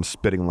hissing and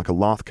spitting like a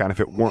loth cat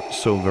if it weren't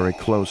so very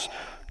close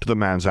to the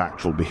man's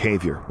actual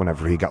behavior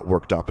whenever he got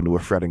worked up into a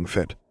fretting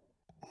fit.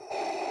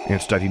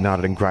 Instead, he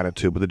nodded in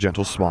gratitude with a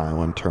gentle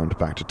smile and turned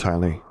back to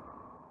Tylee.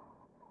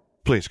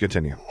 Please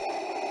continue.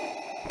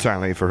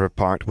 Tylee, for her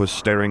part, was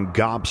staring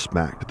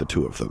gobsmacked at the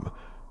two of them,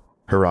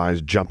 her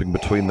eyes jumping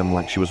between them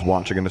like she was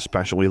watching an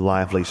especially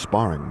lively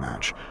sparring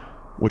match,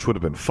 which would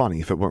have been funny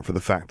if it weren't for the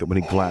fact that when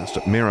he glanced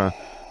at Mira,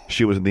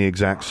 she was in the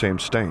exact same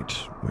state,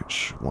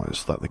 which was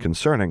slightly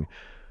concerning,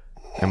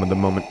 and when the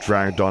moment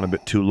dragged on a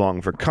bit too long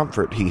for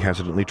comfort, he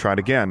hesitantly tried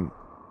again.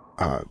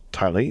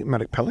 Tylee,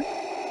 Medic Pelly?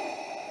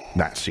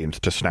 That seemed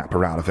to snap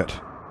her out of it.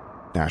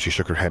 Now she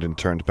shook her head and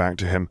turned back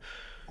to him.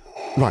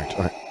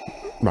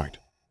 Right.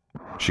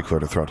 She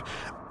cleared her throat.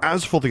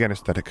 As for the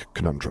anesthetic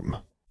conundrum,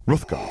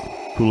 Ruthgar,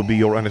 who will be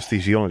your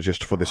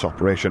anesthesiologist for this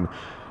operation,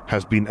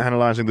 has been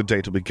analyzing the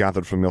data we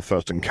gathered from your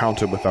first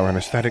encounter with our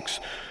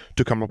anesthetics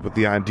to come up with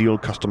the ideal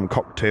custom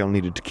cocktail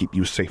needed to keep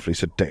you safely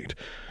sedate.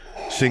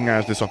 Seeing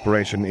as this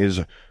operation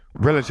is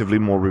relatively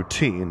more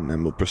routine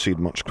and will proceed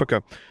much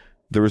quicker,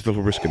 there is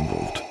little risk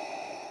involved,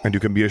 and you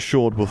can be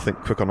assured we'll think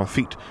quick on our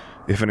feet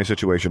if any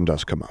situation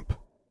does come up.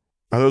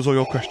 Are those all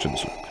your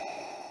questions, Luke?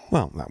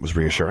 Well, that was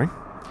reassuring.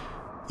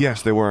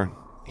 Yes, they were,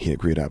 he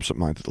agreed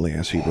absent-mindedly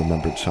as he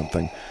remembered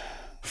something.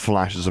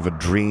 Flashes of a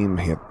dream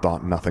he had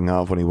thought nothing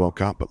of when he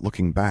woke up, but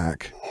looking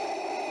back...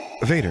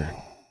 Vader,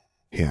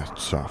 he asked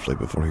softly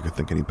before he could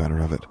think any better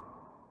of it.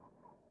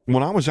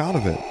 When I was out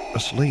of it,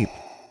 asleep,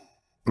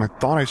 I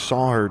thought I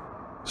saw or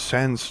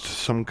sensed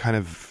some kind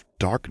of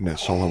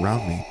darkness all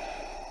around me,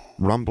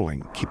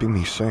 rumbling, keeping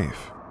me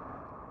safe.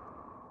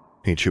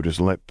 He chewed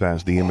his lip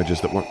as the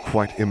images that weren't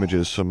quite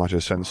images so much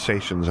as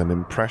sensations and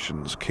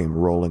impressions came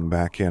rolling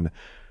back in.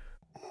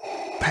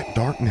 That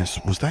darkness,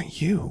 was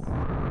that you?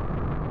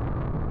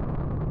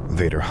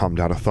 Vader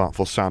hummed out a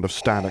thoughtful sound of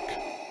static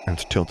and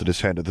tilted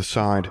his head to the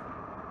side.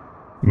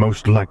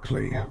 Most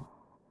likely.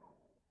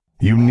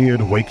 You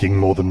neared waking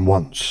more than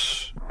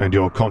once, and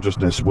your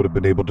consciousness would have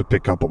been able to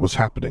pick up what was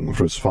happening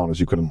for as far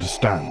as you could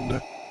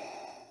understand.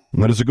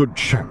 There is a good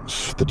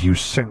chance that you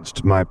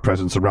sensed my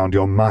presence around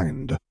your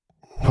mind,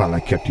 while I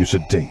kept you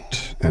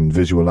sedate and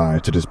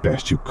visualized it as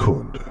best you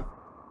could.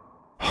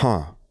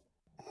 Huh,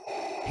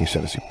 he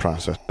said as he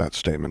processed that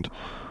statement.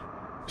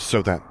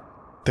 So that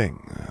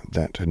thing,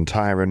 that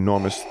entire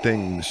enormous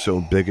thing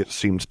so big it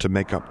seemed to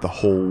make up the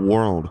whole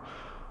world,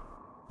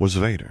 was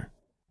Vader.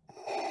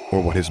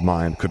 Or what his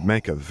mind could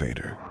make of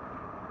Vader.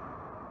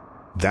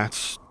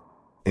 That's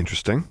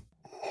interesting,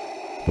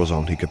 was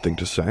all he could think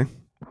to say.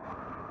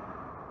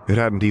 It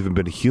hadn't even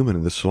been human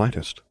in the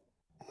slightest.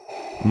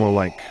 More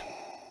like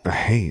a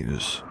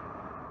haze,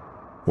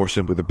 or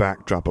simply the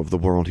backdrop of the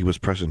world he was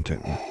present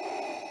in.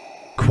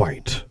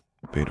 Quite,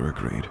 Vader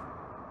agreed.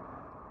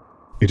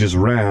 It is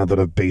rare that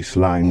a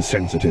baseline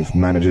sensitive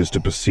manages to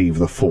perceive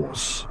the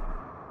Force.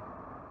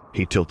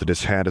 He tilted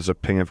his head as a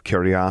ping of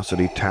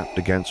curiosity tapped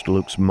against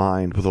Luke's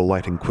mind with a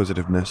light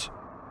inquisitiveness.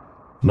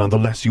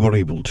 Nonetheless, you are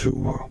able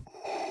to.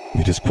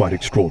 It is quite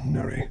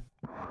extraordinary.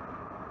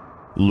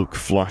 Luke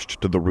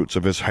flushed to the roots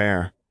of his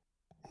hair,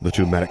 the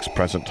two medics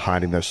present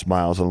hiding their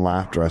smiles and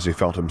laughter as he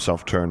felt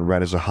himself turn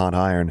red as a hot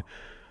iron.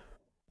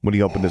 When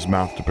he opened his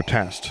mouth to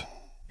protest,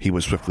 he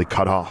was swiftly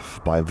cut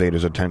off by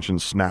Vader's attention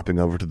snapping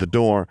over to the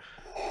door,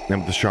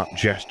 and with a sharp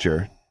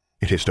gesture,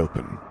 it hissed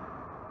open.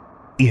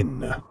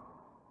 In,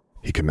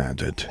 he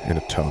commanded in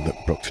a tone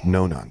that brooked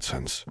no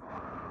nonsense.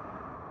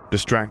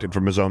 Distracted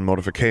from his own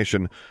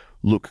mortification,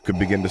 Luke could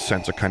begin to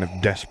sense a kind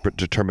of desperate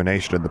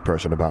determination in the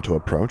person about to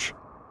approach.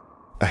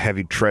 A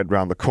heavy tread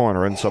round the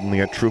corner, and suddenly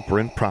a trooper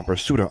in proper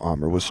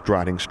pseudo-armor was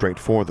striding straight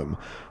for them,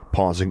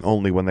 pausing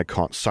only when they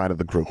caught sight of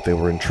the group they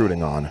were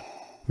intruding on.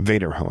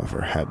 Vader,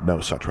 however, had no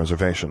such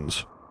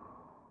reservations.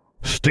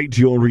 State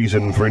your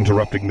reason for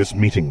interrupting this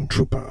meeting,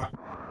 trooper,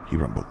 he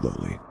rumbled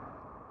lowly,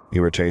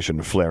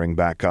 irritation flaring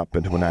back up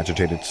into an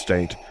agitated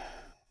state,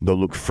 though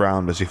Luke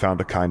frowned as he found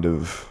a kind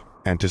of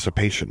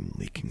anticipation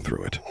leaking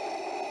through it.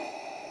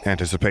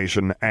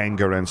 Anticipation,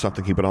 anger, and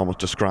something he would almost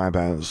describe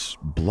as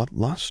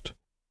bloodlust?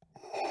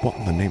 What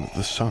in the name of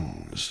the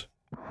suns?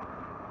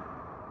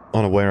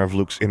 Unaware of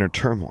Luke's inner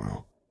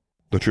turmoil,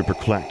 the trooper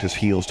clacked his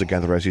heels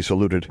together as he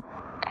saluted.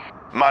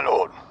 My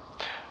lord,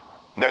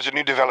 there's a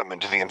new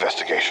development to the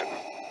investigation.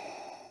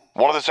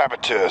 One of the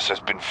saboteurs has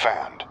been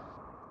found,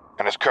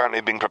 and is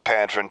currently being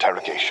prepared for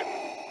interrogation.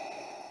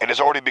 It has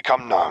already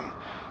become known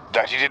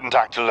that he didn't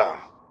act alone,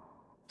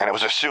 and it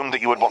was assumed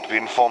that you would want to be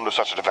informed of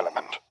such a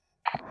development.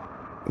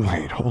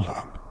 Wait, hold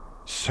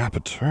up.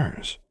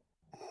 Saboteurs?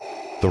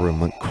 The room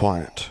went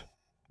quiet,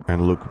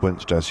 and Luke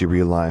winced as he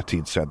realized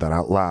he'd said that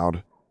out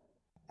loud.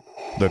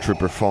 The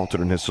trooper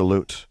faltered in his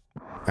salute,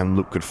 and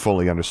Luke could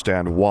fully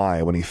understand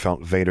why when he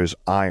felt Vader's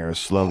ire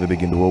slowly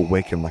begin to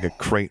awaken like a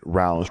crate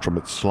roused from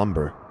its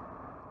slumber,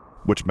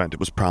 which meant it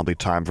was probably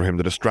time for him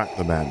to distract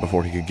the man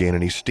before he could gain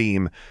any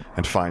steam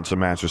and find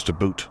some answers to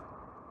boot.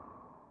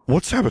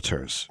 What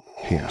saboteurs?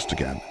 He asked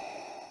again,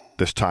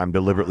 this time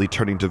deliberately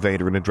turning to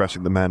Vader and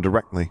addressing the man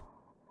directly.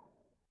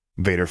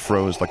 Vader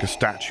froze like a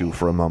statue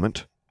for a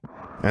moment,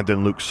 and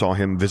then Luke saw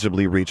him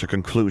visibly reach a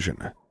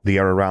conclusion, the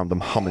air around them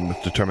humming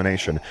with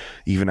determination,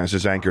 even as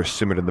his anger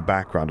simmered in the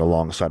background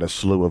alongside a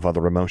slew of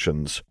other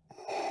emotions.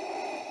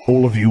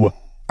 All of you,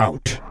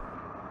 out,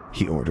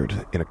 he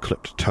ordered in a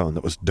clipped tone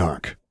that was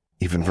dark,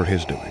 even for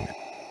his doing.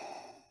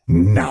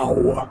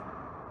 Now.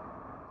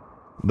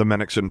 The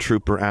medics and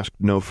trooper asked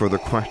no further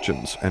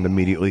questions and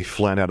immediately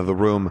fled out of the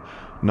room,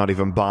 not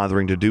even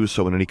bothering to do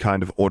so in any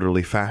kind of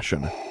orderly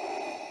fashion.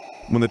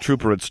 When the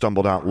trooper had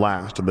stumbled out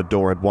last and the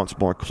door had once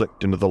more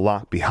clicked into the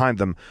lock behind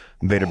them,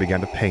 Vader began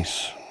to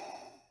pace.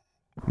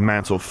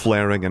 Mantle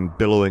flaring and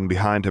billowing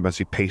behind him as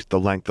he paced the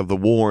length of the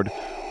ward,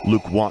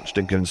 Luke watched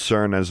in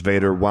concern as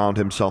Vader wound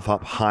himself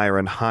up higher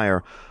and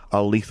higher,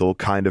 a lethal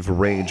kind of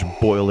rage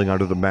boiling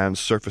under the man's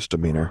surface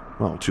demeanor.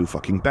 All too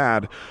fucking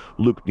bad.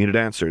 Luke needed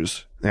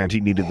answers, and he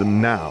needed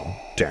them now,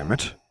 damn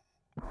it.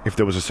 If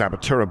there was a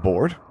saboteur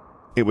aboard,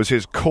 it was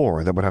his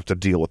core that would have to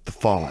deal with the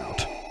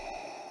fallout.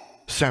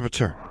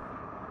 Saboteur?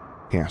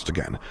 He asked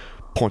again,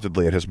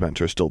 pointedly at his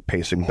mentor still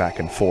pacing back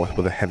and forth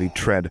with a heavy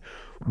tread.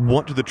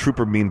 What did the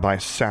trooper mean by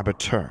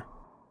saboteur?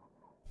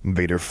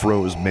 Vader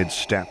froze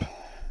mid-step,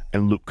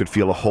 and Luke could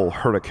feel a whole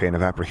hurricane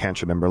of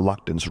apprehension and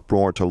reluctance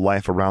roar to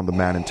life around the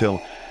man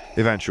until,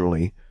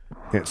 eventually,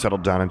 it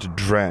settled down into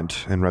dread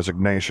and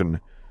resignation.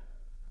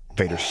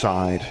 Vader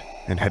sighed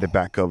and headed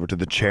back over to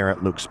the chair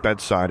at Luke's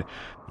bedside,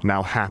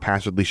 now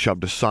haphazardly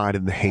shoved aside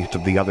in the haste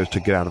of the others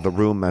to get out of the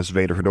room as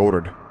Vader had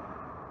ordered.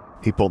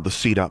 He pulled the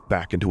seat up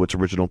back into its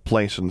original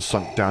place and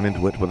sunk down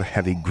into it with a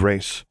heavy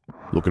grace,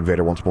 Luke and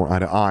Vader once more eye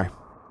to eye,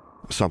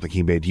 something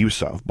he made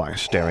use of by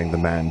staring the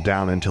man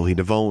down until he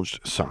divulged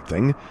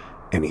something,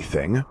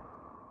 anything.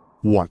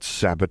 What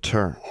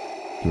saboteur?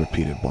 He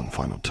repeated one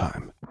final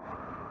time.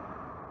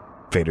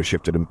 Vader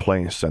shifted in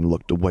place and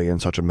looked away in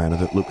such a manner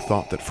that Luke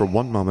thought that for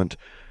one moment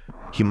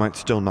he might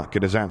still not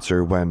get his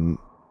answer when...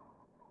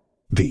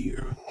 The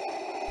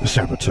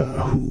saboteur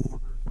who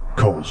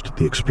caused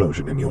the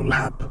explosion in your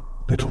lab.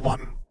 little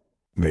one,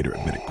 Vader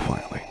admitted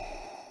quietly,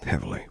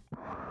 heavily.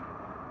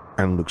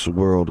 And Luke's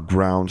world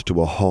ground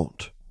to a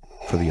halt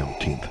for the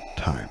umpteenth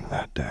time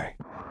that day.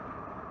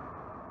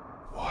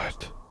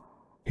 What?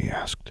 He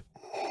asked,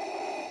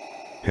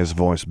 his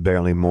voice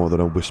barely more than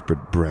a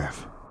whispered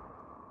breath.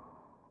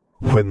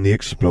 When the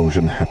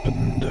explosion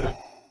happened,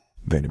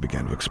 Vader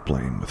began to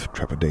explain with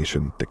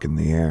trepidation thick in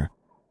the air,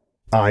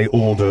 I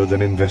ordered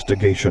an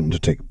investigation to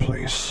take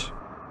place,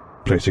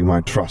 placing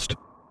my trust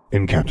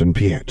in Captain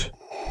Piet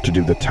to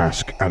do the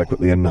task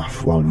adequately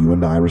enough while you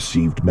and I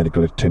received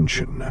medical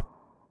attention.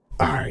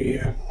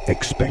 I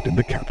expected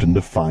the captain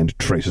to find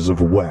traces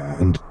of wear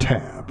and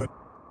tear, but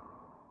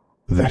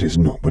that is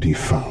not what he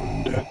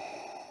found,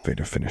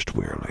 Vader finished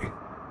wearily,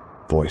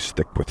 voice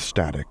thick with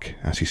static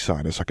as he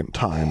sighed a second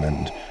time,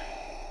 and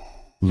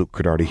Luke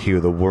could already hear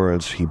the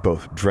words he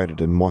both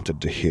dreaded and wanted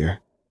to hear.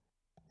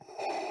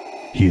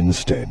 He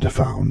instead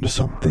found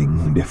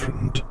something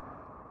different.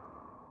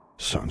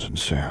 Suns and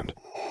sand.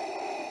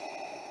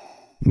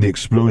 The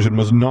explosion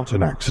was not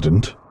an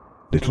accident,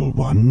 little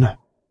one.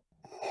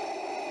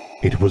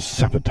 It was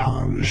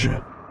sabotage.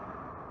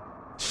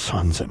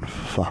 Suns and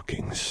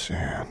fucking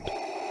sand.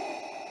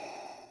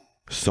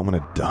 Someone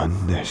had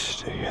done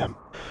this to him.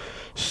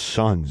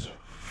 Sun's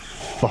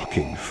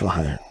fucking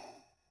fire.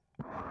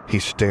 He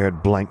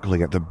stared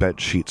blankly at the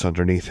bed sheets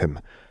underneath him,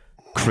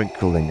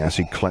 crinkling as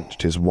he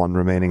clenched his one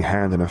remaining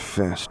hand in a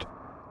fist.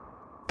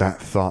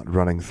 That thought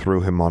running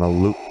through him on a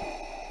loop,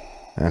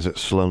 as it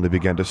slowly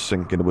began to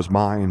sink into his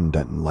mind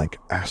and, like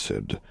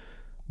acid,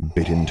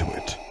 bit into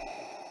it.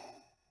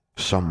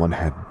 Someone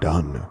had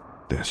done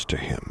this to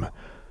him.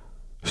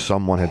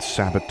 Someone had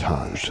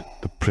sabotaged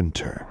the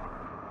printer.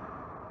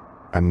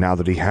 And now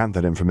that he had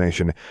that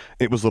information,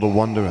 it was little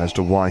wonder as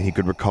to why he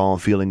could recall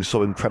feeling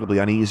so incredibly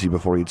uneasy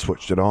before he'd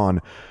switched it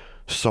on.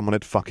 Someone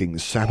had fucking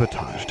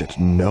sabotaged it,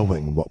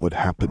 knowing what would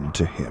happen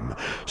to him.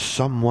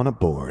 Someone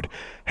aboard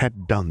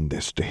had done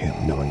this to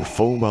him, knowing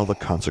full well the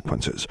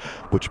consequences,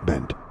 which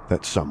meant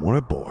that somewhere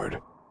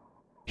aboard,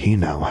 he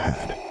now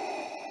had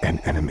an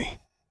enemy.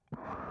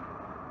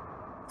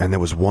 And there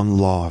was one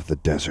law of the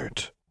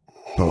desert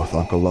both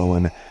Uncle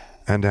Owen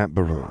and Aunt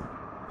Beru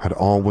had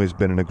always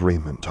been in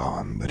agreement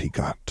on that he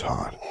got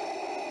taught.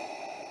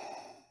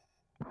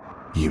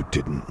 You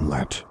didn't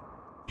let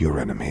your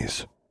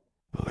enemies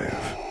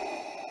live.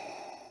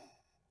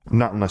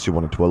 Not unless you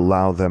wanted to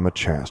allow them a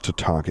chance to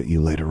target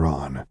you later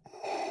on.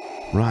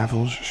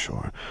 Rivals,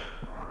 sure.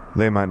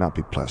 They might not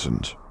be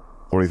pleasant,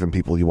 or even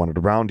people you wanted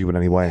around you in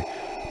any way,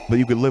 but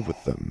you could live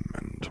with them,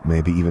 and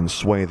maybe even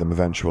sway them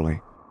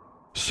eventually.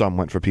 Some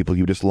went for people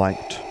you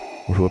disliked,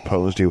 or who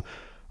opposed you,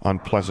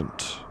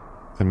 unpleasant,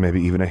 and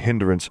maybe even a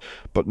hindrance,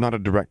 but not a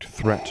direct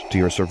threat to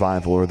your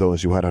survival or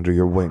those you had under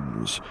your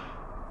wings.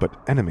 But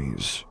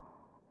enemies,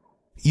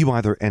 you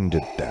either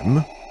ended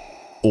them,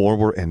 or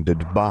were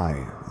ended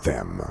by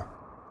them.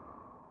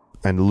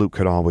 And Luke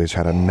had always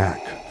had a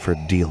knack for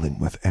dealing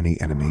with any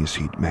enemies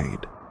he'd made.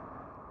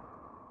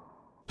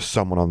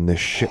 Someone on this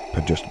ship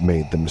had just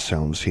made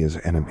themselves his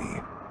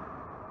enemy.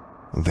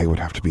 They would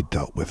have to be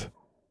dealt with,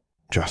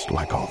 just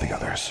like all the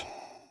others.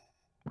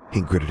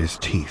 He gritted his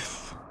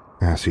teeth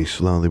as he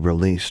slowly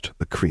released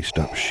the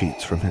creased-up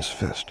sheets from his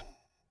fist.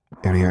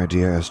 Any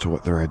idea as to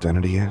what their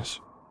identity is?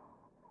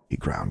 He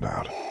ground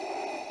out,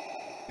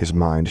 his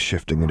mind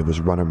shifting into his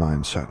runner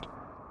mindset.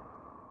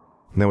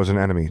 There was an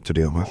enemy to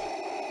deal with.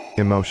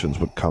 Emotions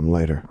would come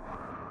later.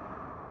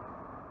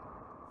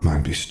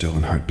 Mind be still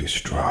and heart be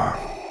strong.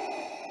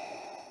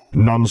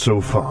 None so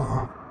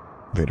far,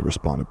 Vader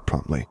responded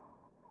promptly.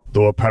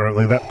 though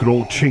apparently that could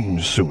all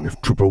change soon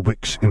if Trooper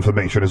Wick's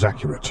information is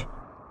accurate.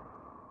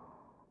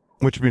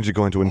 Which means you're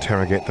going to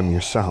interrogate them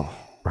yourself,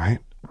 right?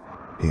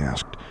 He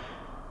asked,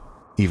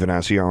 even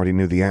as he already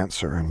knew the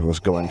answer and was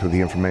going through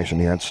the information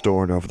he had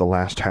stored over the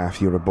last half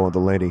year aboard the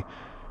Lady.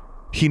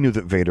 He knew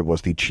that Vader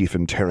was the chief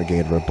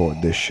interrogator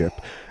aboard this ship,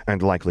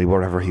 and likely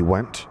wherever he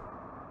went.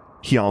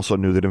 He also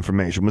knew that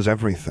information was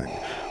everything,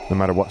 no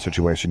matter what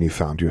situation you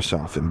found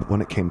yourself in. But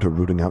when it came to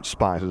rooting out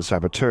spies and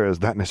saboteurs,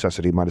 that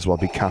necessity might as well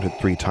be counted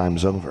 3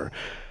 times over.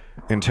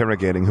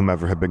 Interrogating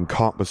whomever had been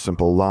caught with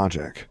simple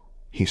logic,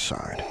 he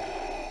sighed,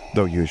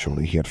 though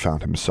usually he had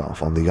found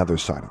himself on the other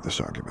side of this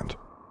argument.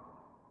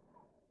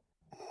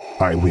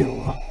 I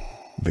will,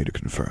 Vader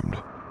confirmed.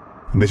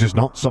 This is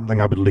not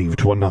something I would leave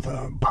to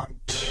another,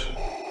 but...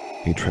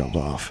 He trailed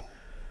off,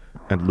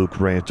 and Luke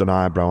raised an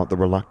eyebrow at the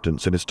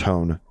reluctance in his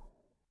tone.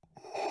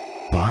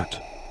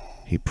 But,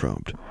 he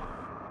probed,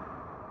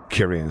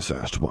 curious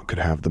as to what could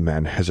have the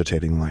man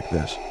hesitating like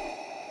this.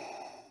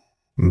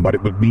 But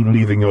it would mean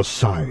leaving your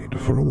side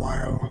for a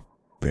while,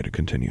 Vader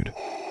continued,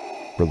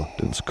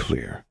 reluctance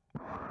clear.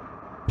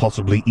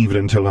 Possibly even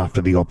until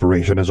after the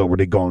operation has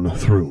already gone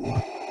through,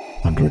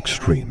 under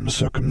extreme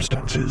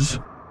circumstances.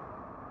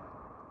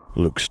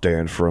 Luke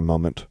stared for a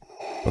moment,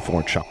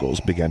 before chuckles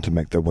began to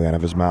make their way out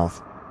of his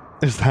mouth.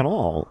 Is that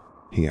all?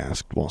 He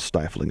asked while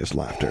stifling his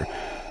laughter.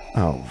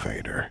 Oh,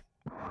 Vader.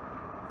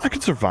 I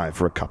could survive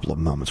for a couple of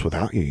moments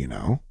without you, you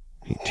know,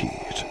 he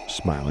teased,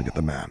 smiling at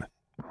the man.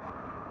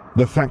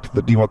 The fact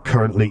that you are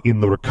currently in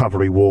the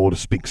recovery ward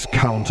speaks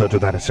counter to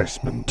that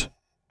assessment,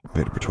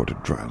 Vader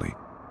retorted dryly.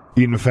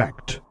 In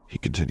fact, he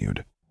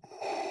continued,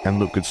 and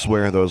Luke could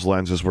swear those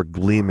lenses were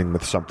gleaming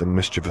with something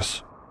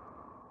mischievous,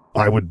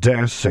 I would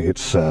dare say it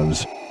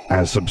serves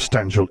as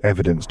substantial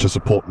evidence to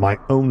support my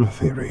own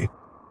theory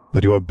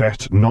that you are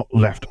best not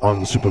left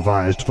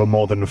unsupervised for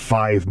more than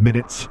 5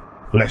 minutes,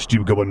 lest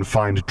you go and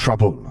find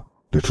trouble,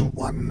 little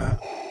one.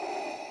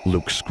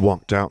 Luke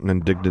squawked out an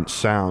indignant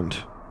sound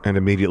and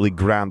immediately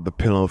grabbed the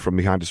pillow from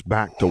behind his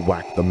back to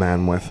whack the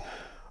man with,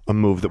 a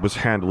move that was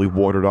handily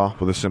warded off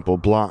with a simple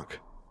block,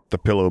 the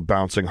pillow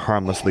bouncing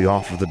harmlessly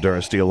off of the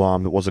Durasteel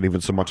arm that wasn't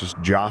even so much as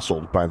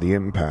jostled by the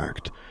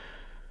impact.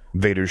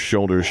 Vader's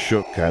shoulders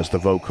shook as the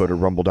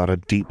vocoder rumbled out a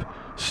deep,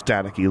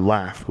 staticky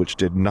laugh which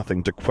did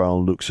nothing to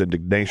quell Luke's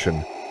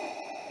indignation.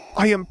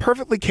 I am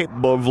perfectly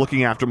capable of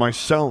looking after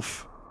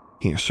myself,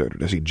 he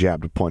asserted as he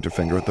jabbed a pointer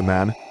finger at the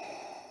man.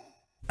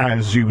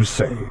 As you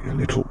say,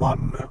 little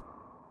one,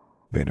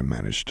 Vader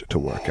managed to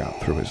work out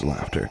through his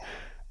laughter.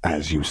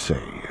 As you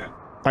say.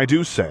 I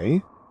do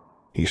say,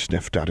 he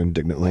sniffed out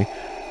indignantly.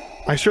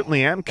 I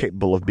certainly am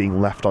capable of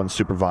being left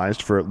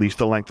unsupervised for at least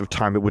the length of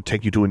time it would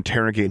take you to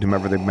interrogate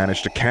whomever they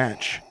managed to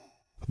catch.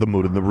 The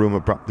mood in the room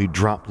abruptly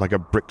dropped like a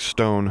brick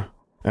stone,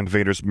 and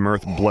Vader's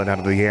mirth bled out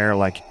of the air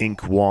like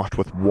ink washed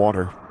with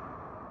water.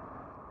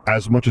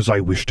 As much as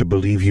I wish to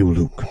believe you,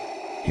 Luke,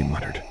 he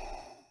muttered,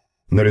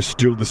 there is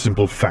still the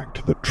simple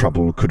fact that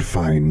trouble could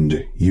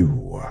find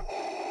you.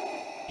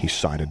 He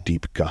sighed a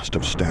deep gust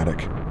of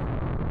static.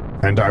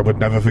 And I would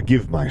never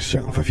forgive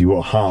myself if you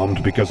were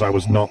harmed because I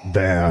was not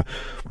there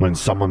when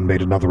someone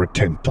made another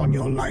attempt on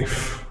your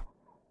life.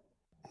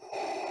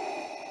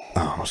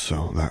 Oh,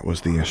 so that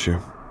was the issue.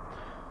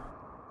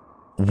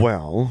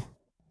 Well,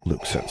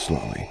 Luke said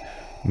slowly,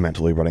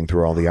 mentally running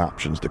through all the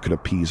options that could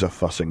appease a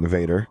fussing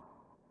Vader.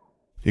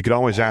 You could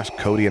always ask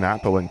Cody and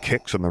Appo and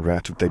Kix and the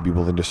rest if they'd be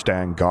willing to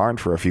stand guard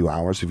for a few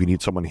hours if you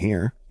need someone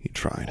here, he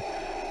tried.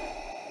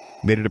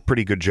 They did a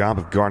pretty good job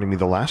of guarding me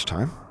the last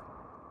time.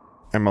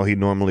 And while he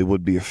normally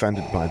would be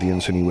offended by the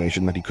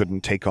insinuation that he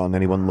couldn't take on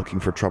anyone looking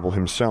for trouble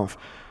himself,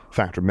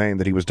 fact remained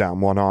that he was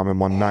down one arm and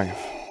one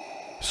knife,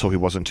 so he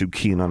wasn't too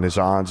keen on his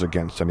odds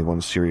against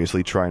anyone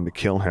seriously trying to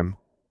kill him.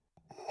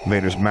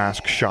 Vader's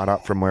mask shot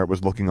up from where it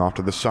was looking off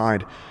to the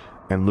side,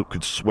 and Luke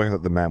could swear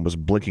that the man was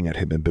blinking at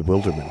him in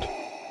bewilderment.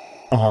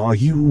 Are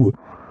you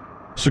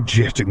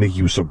suggesting the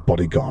use of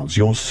bodyguards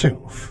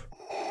yourself?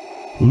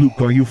 Luke,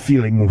 are you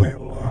feeling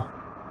well?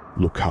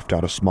 Luke huffed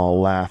out a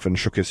small laugh and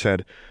shook his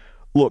head.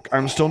 Look,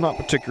 I'm still not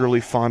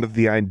particularly fond of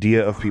the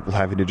idea of people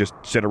having to just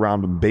sit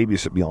around and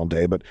babysit me all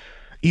day, but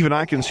even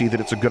I can see that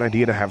it's a good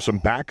idea to have some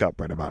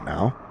backup right about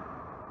now.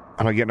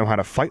 I don't yet know how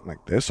to fight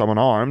like this. I'm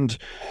unarmed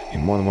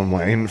in more than one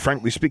way, and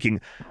frankly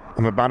speaking,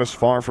 I'm about as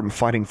far from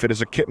fighting fit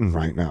as a kitten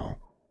right now.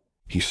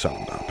 He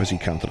summed up as he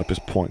counted up his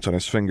points on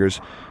his fingers,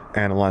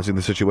 analyzing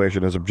the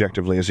situation as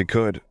objectively as he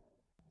could.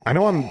 I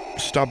know I'm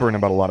stubborn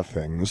about a lot of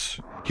things,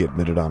 he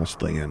admitted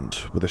honestly and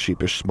with a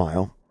sheepish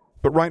smile,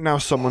 but right now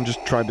someone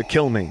just tried to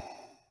kill me.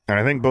 And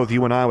I think both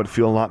you and I would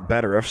feel a lot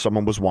better if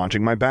someone was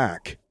watching my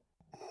back.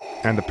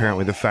 And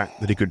apparently the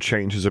fact that he could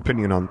change his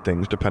opinion on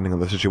things depending on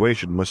the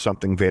situation was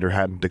something Vader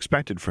hadn't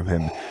expected from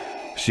him,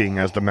 seeing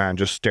as the man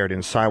just stared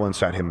in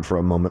silence at him for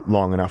a moment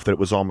long enough that it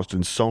was almost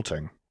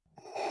insulting.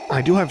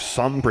 I do have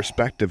some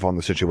perspective on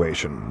the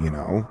situation, you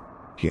know,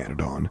 he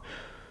added on,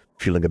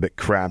 feeling a bit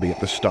crabby at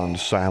the stunned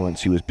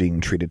silence he was being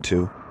treated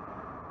to.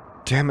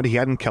 Damn it, he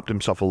hadn't kept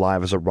himself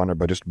alive as a runner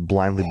by just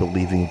blindly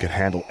believing he could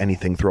handle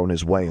anything thrown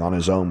his way on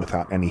his own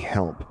without any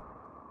help.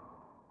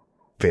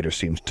 Vader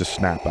seemed to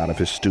snap out of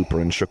his stupor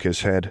and shook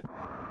his head.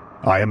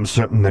 I am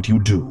certain that you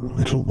do,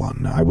 little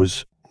one. I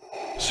was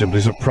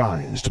simply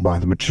surprised by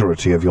the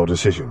maturity of your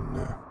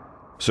decision.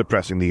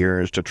 Suppressing the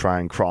urge to try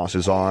and cross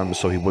his arms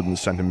so he wouldn't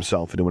send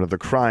himself into another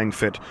crying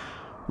fit,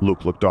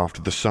 Luke looked off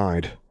to the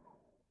side.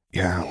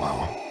 Yeah,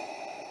 well,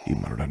 he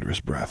muttered under his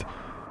breath.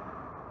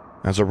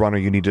 As a runner,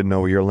 you need to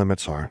know where your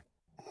limits are.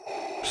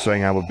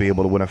 Saying I would be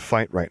able to win a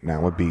fight right now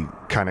would be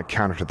kind of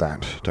counter to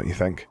that, don't you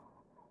think?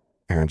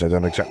 And I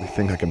don't exactly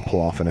think I can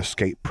pull off an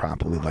escape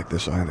properly like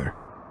this either.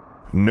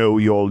 Know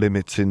your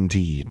limits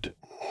indeed,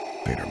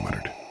 Vader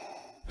muttered,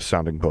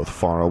 sounding both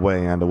far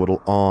away and a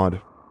little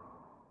awed.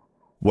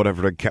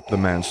 Whatever had kept the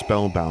man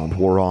spellbound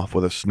wore off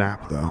with a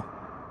snap, though,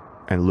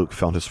 and Luke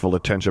felt his full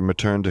attention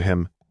return to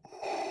him.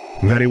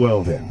 Very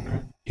well,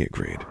 then, he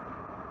agreed.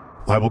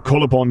 I will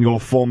call upon your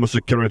former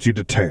security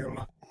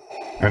detail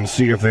and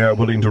see if they are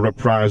willing to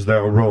reprise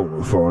their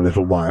role for a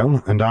little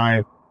while, and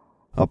I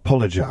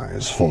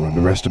apologize for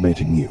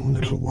underestimating you,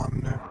 little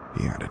one,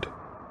 he added,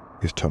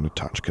 his tone a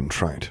touch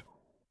contrite.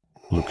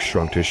 Luke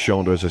shrugged his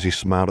shoulders as he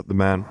smiled at the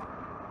man.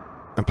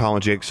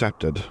 Apology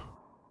accepted.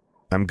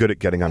 I'm good at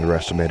getting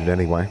underestimated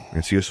anyway.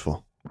 It's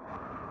useful.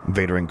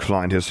 Vader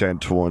inclined his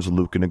head towards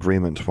Luke in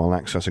agreement while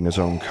accessing his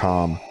own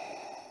comm.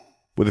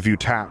 With a few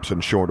taps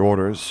and short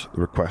orders,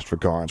 the request for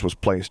guards was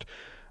placed,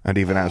 and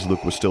even as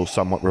Luke was still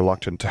somewhat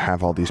reluctant to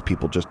have all these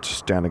people just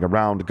standing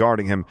around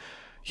guarding him,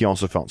 He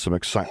also felt some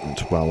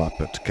excitement well up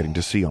at getting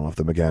to see all of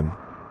them again.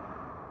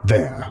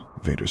 "There,"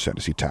 Vader said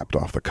as he tapped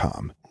off the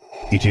comm.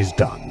 "It is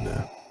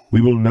done.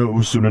 We will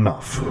know soon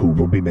enough who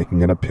will be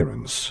making an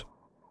appearance."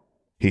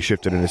 He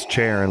shifted in his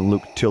chair, and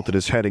Luke tilted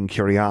his head in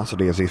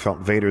curiosity as he felt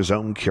Vader's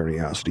own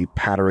curiosity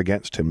patter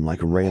against him like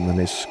rain on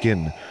his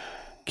skin.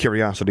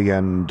 Curiosity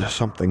and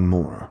something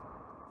more.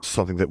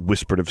 Something that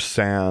whispered of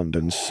sand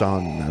and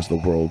sun as the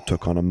world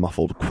took on a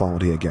muffled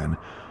quality again,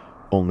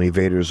 only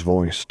Vader's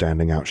voice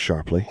standing out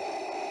sharply.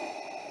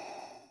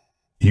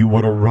 "You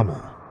were a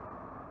runner?"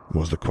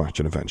 was the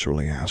question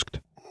eventually asked.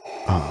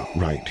 Ah,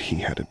 right, he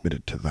had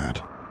admitted to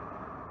that.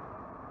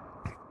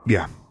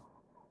 "Yeah,"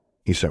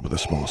 he said with a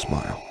small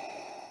smile.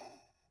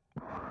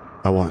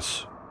 "I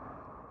was.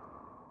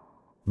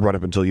 Right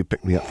up until you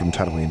picked me up from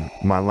Tatooine.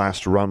 My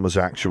last run was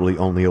actually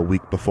only a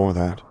week before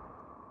that.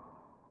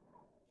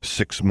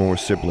 6 more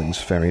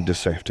siblings ferried to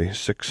safety,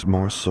 6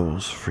 more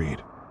souls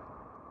freed.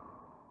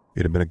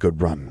 It had been a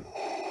good run."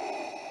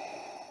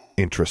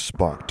 Interest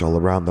sparked all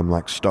around them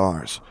like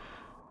stars,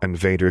 and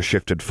Vader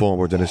shifted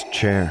forward in his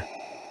chair.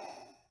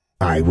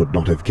 "I would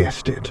not have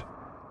guessed it,"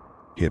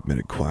 he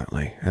admitted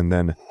quietly, and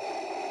then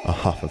a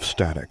huff of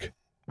static.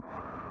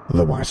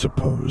 "Though I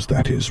suppose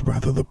that is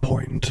rather the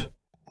point."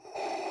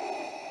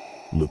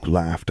 Luke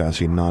laughed as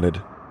he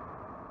nodded.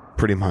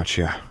 "Pretty much,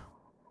 yeah.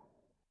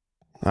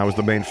 I was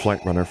the main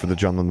flight runner for the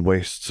Junlan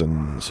Wastes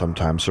and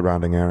sometimes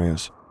surrounding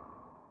areas.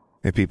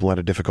 If people had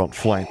a difficult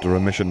flight or a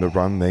mission to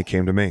run, they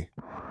came to me."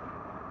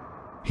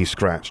 He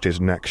scratched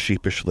his neck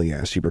sheepishly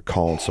as he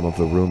recalled some of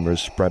the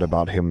rumors spread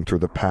about him through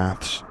the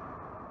paths.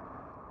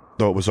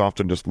 Though it was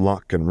often just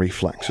luck and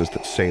reflexes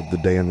that saved the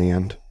day in the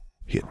end,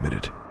 he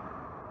admitted.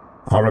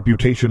 "A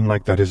reputation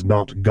like that is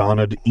not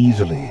garnered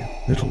easily,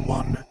 little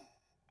one.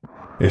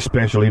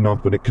 Especially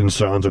not when it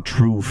concerns a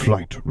true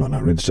flight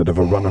runner instead of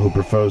a runner who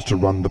prefers to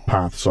run the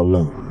paths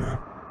alone,"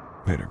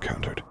 Vader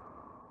countered.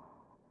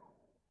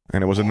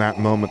 And it was in that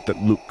moment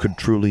that Luke could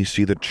truly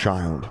see the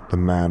child the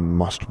man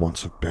must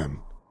once have been.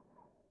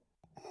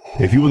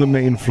 "If you were the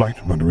main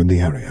flight runner in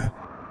the area,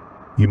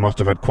 you must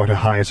have had quite a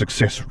high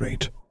success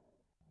rate."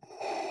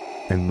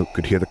 And Luke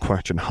could hear the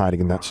question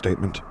hiding in that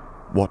statement.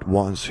 What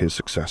was his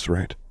success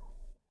rate?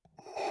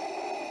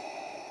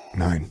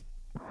 9,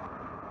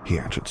 he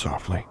answered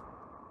softly.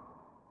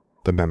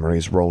 The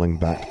memories rolling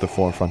back to the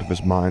forefront of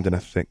his mind in a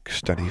thick,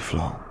 steady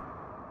flow.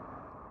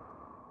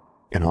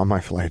 In all my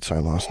flights, I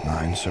lost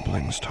 9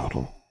 siblings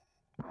total.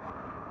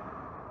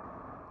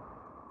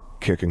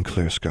 Kirk and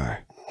Clear Sky,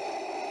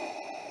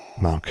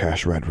 Mount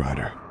Cash Red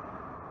Rider,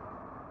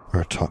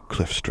 Urtok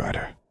Cliff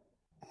Strider,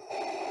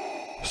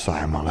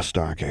 Sayamala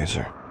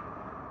Stargazer,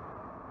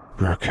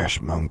 Rurkesh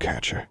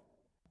Mooncatcher,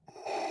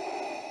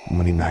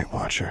 Winnie Night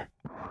Watcher,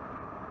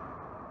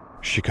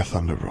 Shika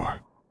Thunderroar,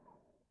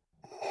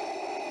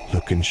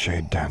 Lucan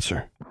Shade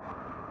Dancer,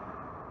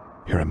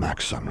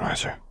 Hiramax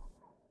Sunriser.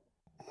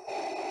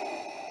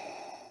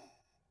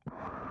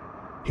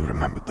 He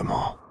remembered them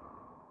all.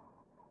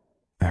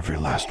 Every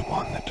last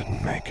one that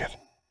didn't make it.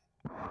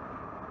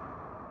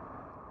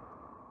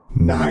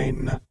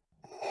 9,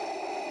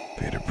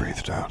 Vader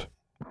breathed out.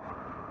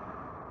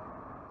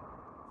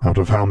 "Out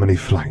of how many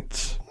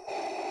flights?"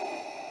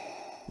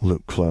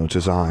 Luke closed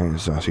his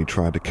eyes as he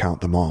tried to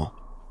count them all.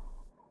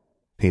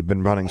 He'd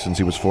been running since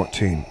he was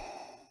 14,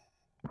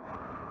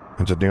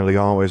 and had nearly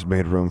always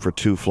made room for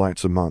 2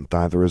 flights a month,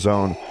 either his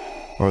own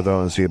or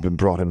those he had been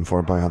brought in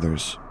for by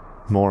others.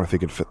 More if he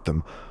could fit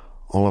them.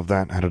 All of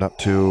that added up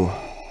to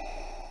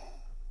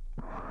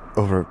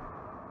over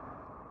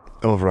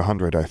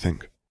 100, I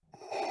think,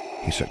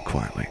 he said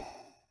quietly,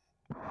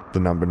 the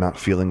number not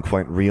feeling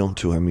quite real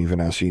to him even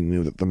as he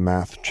knew that the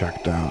math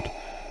checked out.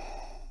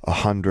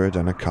 100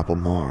 and a couple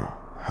more.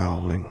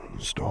 Howling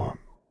storm.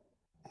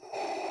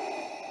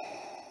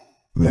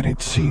 "Then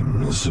it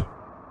seems,"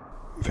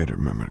 Vader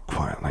murmured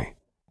quietly,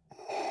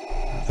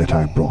 "that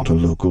I brought a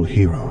local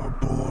hero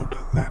aboard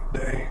that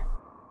day."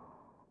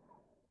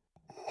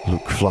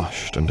 Luke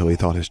flushed until he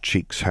thought his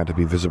cheeks had to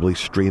be visibly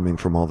streaming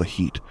from all the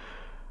heat.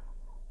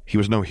 He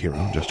was no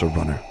hero, just a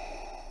runner.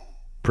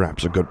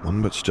 Perhaps a good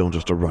one, but still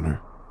just a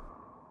runner.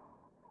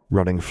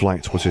 Running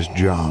flights was his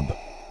job,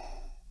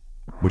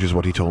 which is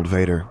what he told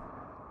Vader.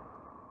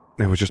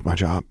 "It was just my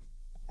job,"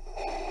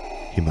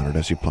 he muttered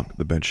as he plunked at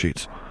the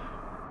bedsheets.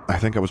 "I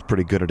think I was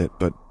pretty good at it,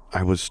 but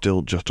I was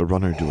still just a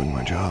runner doing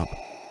my job."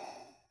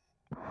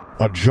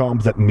 "A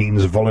job that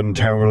means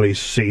voluntarily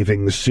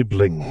saving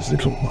siblings,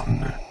 little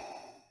one,"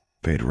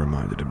 Vader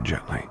reminded him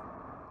gently.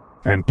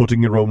 "and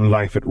putting your own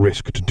life at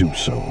risk to do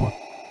so.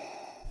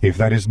 If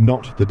that is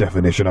not the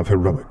definition of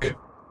heroic,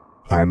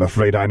 I am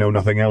afraid I know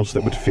nothing else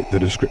that would fit the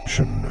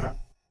description."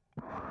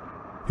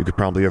 You could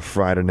probably have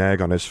fried an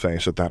egg on his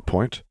face at that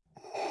point.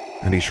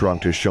 And he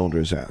shrugged his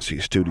shoulders as he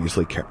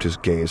studiously kept his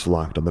gaze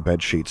locked on the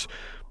bedsheets,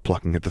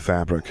 plucking at the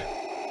fabric.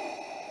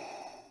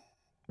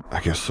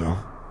 "I guess so,"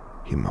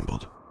 he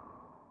mumbled.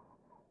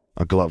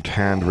 A gloved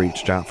hand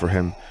reached out for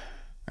him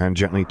and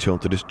gently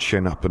tilted his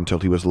chin up until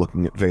he was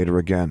looking at Vader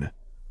again,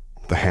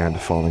 the hand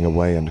falling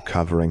away and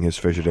covering his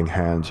fidgeting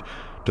hands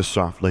to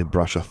softly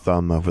brush a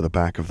thumb over the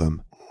back of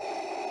them.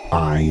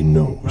 I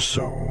know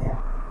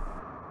so,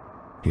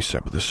 he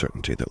said with a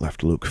certainty that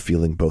left Luke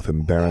feeling both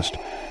embarrassed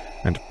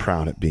and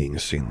proud at being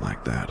seen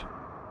like that,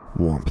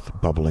 warmth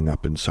bubbling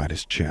up inside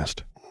his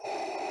chest.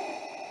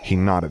 He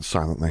nodded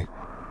silently,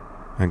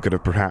 and could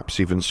have perhaps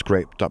even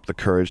scraped up the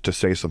courage to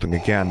say something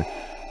again,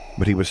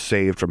 but he was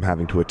saved from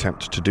having to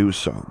attempt to do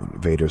so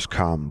when Vader's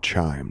comm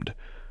chimed.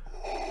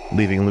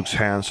 Leaving Luke's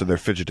hands to their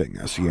fidgeting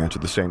as he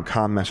answered the same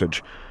comm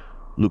message,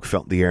 Luke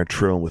felt the air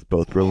trill with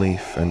both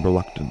relief and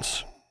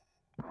reluctance.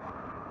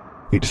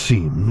 It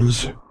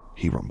seems,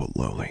 he rumbled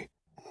lowly,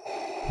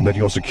 that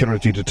your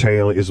security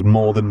detail is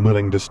more than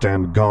willing to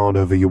stand guard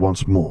over you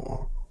once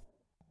more.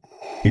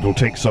 It will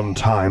take some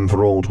time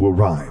for all to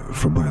arrive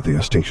from where they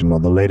are stationed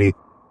on the Lady,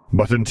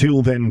 but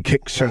until then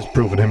Kix has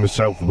proven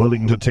himself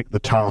willing to take the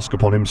task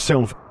upon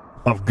himself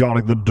of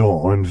guarding the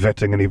door and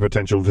vetting any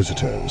potential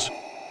visitors.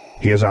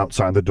 He is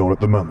outside the door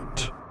at the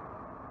moment.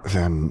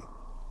 Then,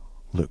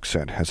 Luke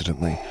said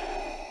hesitantly,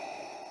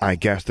 I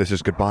guess this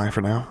is goodbye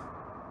for now?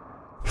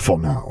 For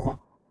now,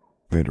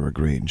 Vader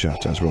agreed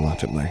just as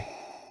reluctantly.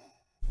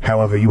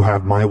 However, you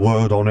have my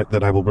word on it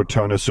that I will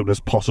return as soon as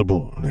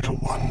possible, little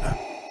one.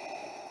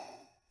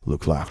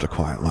 Luke laughed a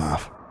quiet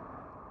laugh.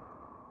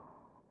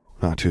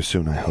 Not too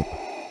soon, I hope.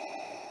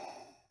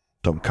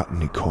 Don't cut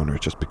any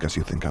corners just because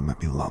you think I might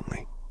be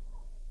lonely,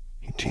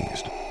 he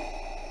teased,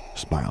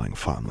 smiling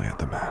fondly at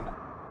the man.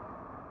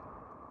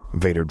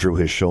 Vader drew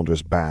his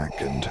shoulders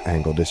back and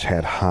angled his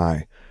head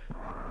high,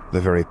 the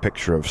very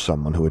picture of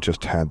someone who had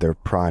just had their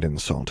pride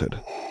insulted.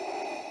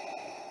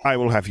 I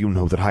will have you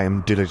know that I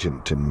am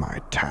diligent in my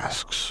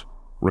tasks,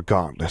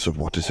 regardless of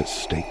what is at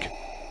stake,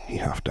 he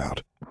huffed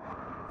out,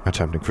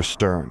 attempting for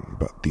stern,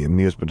 but the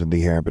amusement in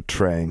the air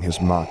betraying his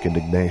mock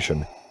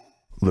indignation,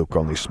 Luke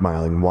only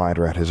smiling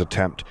wider at his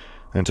attempt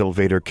until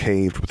Vader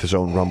caved with his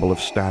own rumble of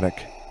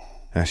static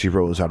as he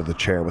rose out of the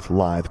chair with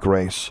lithe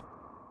grace.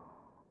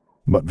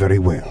 But very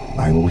well,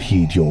 I will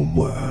heed your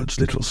words,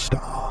 little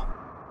star.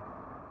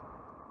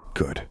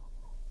 Good,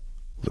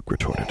 Luke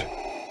retorted,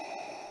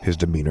 his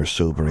demeanor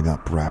sobering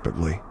up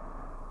rapidly.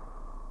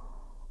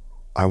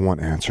 I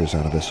want answers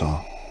out of this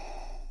all,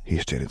 he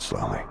stated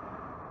slowly.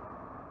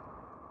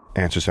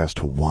 Answers as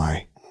to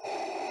why.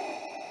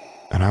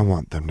 And I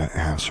want them to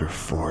answer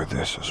for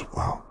this as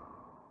well.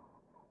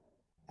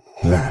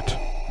 That,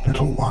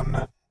 little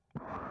one,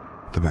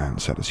 the man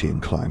said as he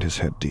inclined his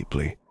head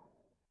deeply,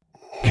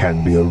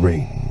 can be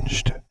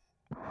arranged.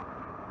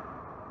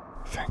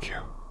 Thank you,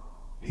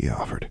 he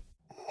offered.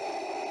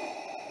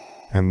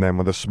 And then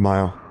with a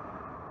smile,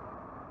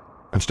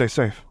 and stay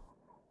safe.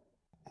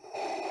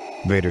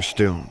 Vader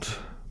stilled,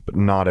 but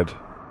nodded.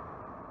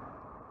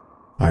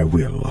 I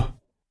will.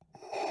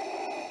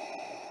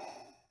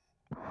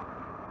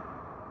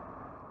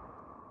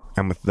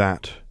 And with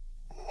that,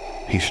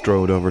 he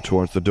strode over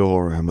towards the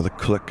door, and with a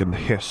click and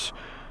hiss,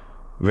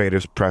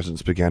 Vader's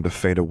presence began to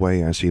fade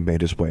away as he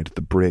made his way to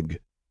the brig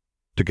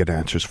to get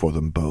answers for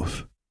them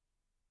both.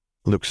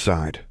 Luke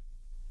sighed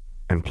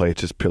and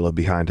placed his pillow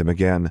behind him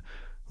again,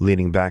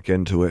 leaning back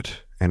into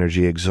it,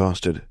 energy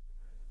exhausted.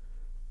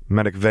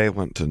 Medic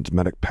Valent and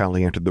Medic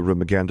Pally entered the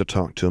room again to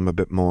talk to him a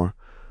bit more,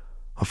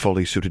 a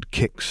fully suited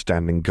Kix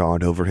standing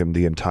guard over him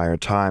the entire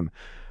time,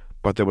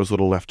 but there was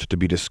little left to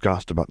be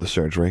discussed about the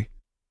surgery,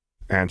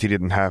 and he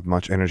didn't have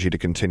much energy to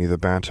continue the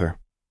banter.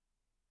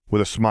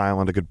 With a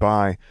smile and a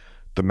goodbye,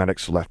 the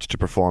medics left to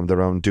perform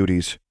their own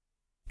duties,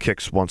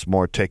 Kix once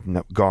more taking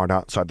up guard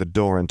outside the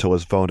door until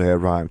his Vode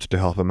arrived to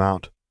help him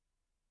out.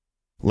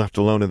 Left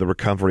alone in the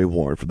recovery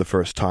ward for the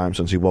first time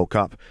since he woke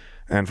up,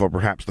 and for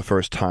perhaps the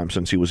first time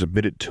since he was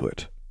admitted to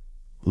it,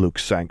 Luke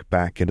sank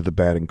back into the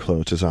bed and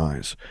closed his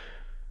eyes,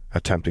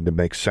 attempting to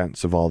make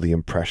sense of all the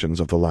impressions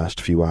of the last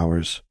few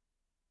hours.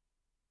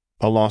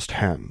 A lost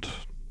hand,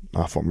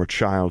 a former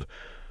child,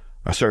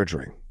 a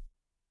surgery.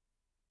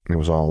 It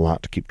was all a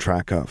lot to keep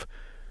track of,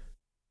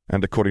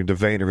 and according to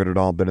Vader it had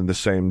all been in the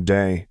same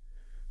day.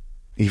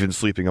 Even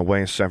sleeping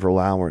away several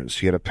hours,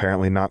 he had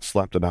apparently not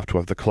slept enough to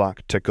have the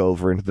clock tick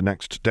over into the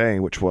next day,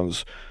 which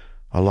was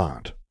a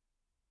lot.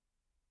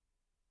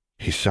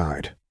 He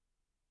sighed.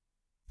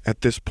 At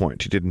this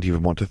point, he didn't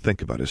even want to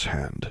think about his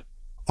hand,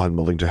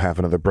 unwilling to have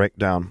another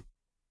breakdown,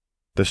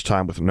 this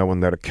time with no one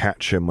there to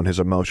catch him when his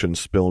emotions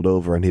spilled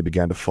over and he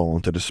began to fall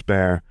into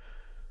despair.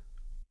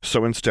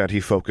 So instead,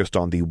 he focused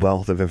on the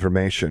wealth of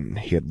information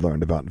he had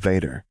learned about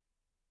Vader.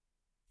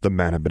 The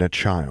man had been a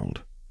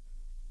child.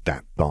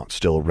 That thought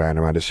still ran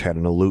around his head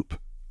in a loop,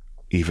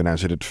 even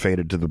as it had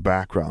faded to the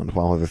background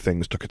while other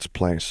things took its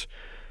place.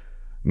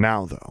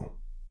 Now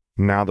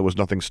there was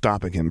nothing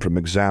stopping him from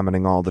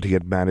examining all that he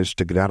had managed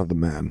to get out of the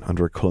man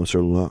under a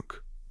closer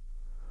look.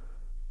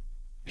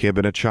 He had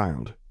been a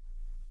child,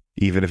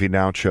 even if he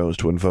now chose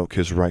to invoke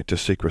his right to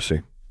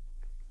secrecy.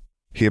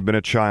 He had been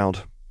a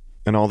child,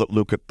 and all that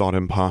Luke had thought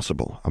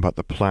impossible about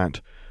the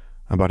plant,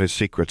 about his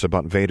secrets,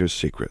 about Vader's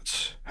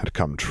secrets, had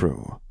come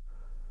true.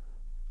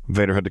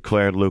 Vader had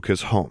declared Luke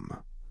his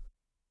home,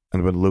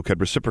 and when Luke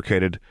had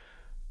reciprocated,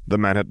 The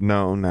man had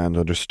known and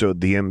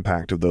understood the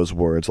impact of those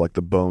words like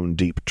the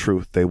bone-deep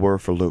truth they were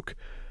for Luke,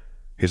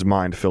 his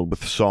mind filled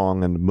with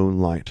song and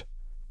moonlight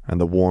and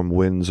the warm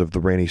winds of the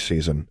rainy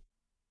season.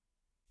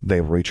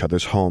 They were each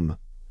other's home,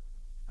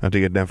 and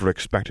he had never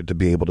expected to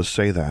be able to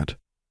say that.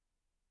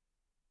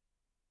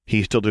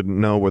 He still didn't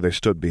know where they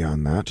stood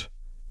beyond that,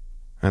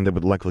 and they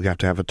would likely have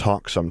to have a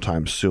talk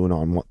sometime soon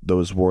on what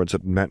those words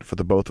had meant for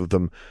the both of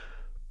them,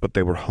 but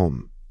they were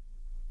home.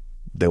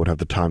 They would have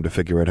the time to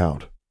figure it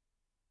out,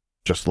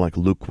 just like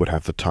Luke would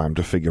have the time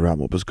to figure out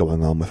what was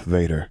going on with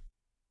Vader.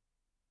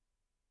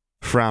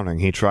 Frowning,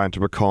 he tried to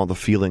recall the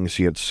feelings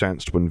he had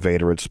sensed when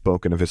Vader had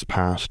spoken of his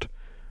past.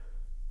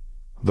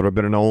 There had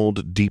been an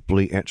old,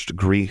 deeply etched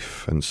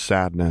grief and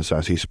sadness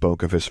as he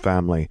spoke of his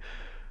family,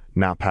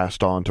 now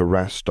passed on to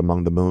rest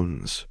among the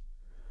moons.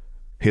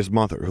 His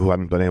mother, who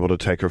hadn't been able to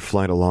take her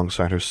flight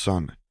alongside her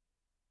son.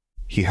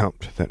 He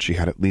hoped that she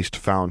had at least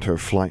found her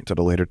flight at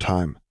a later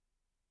time,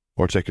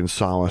 or taken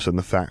solace in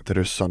the fact that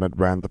her son had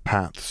ran the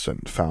paths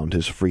and found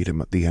his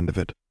freedom at the end of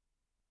it.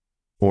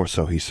 Or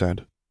so he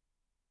said.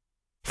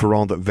 For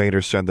all that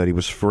Vader said that he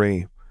was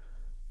free,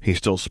 he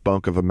still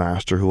spoke of a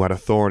master who had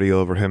authority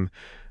over him,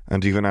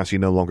 and even as he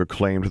no longer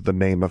claimed the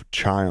name of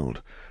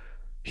child,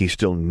 he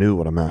still knew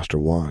what a master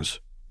was.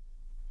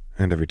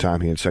 And every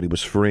time he had said he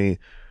was free,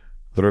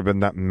 there had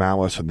been that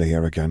malice in the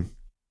air again,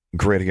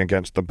 grating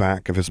against the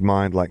back of his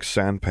mind like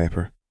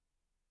sandpaper.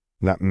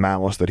 That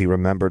malice that he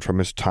remembered from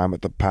his time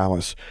at the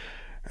palace,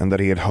 and that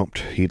he had hoped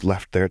he'd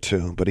left there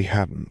too, but he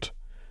hadn't.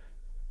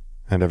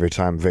 And every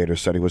time Vader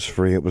said he was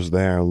free, it was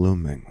there,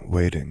 looming,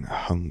 waiting,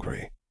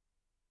 hungry.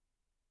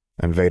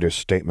 And Vader's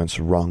statements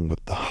rung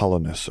with the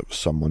hollowness of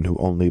someone who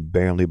only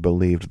barely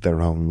believed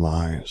their own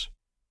lies.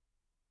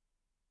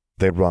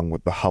 They rung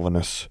with the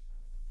hollowness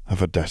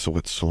of a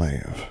desolate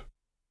slave.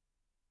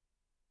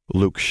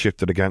 Luke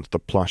shifted against the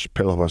plush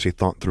pillow as he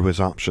thought through his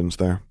options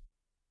there.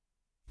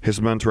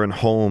 His mentor and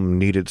home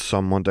needed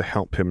someone to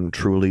help him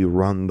truly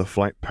run the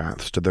flight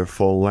paths to their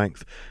full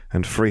length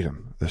and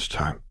freedom this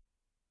time.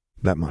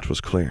 That much was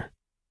clear.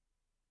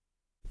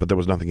 But there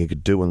was nothing he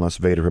could do unless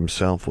Vader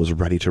himself was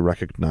ready to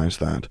recognize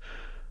that.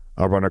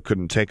 A runner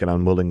couldn't take an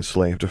unwilling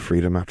slave to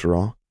freedom, after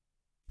all.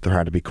 There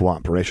had to be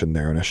cooperation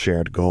there and a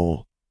shared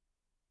goal.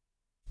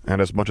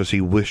 And as much as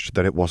he wished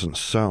that it wasn't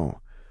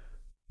so,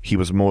 he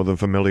was more than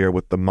familiar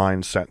with the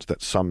mindsets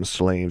that some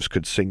slaves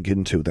could sink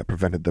into that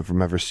prevented them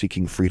from ever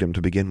seeking freedom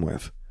to begin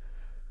with.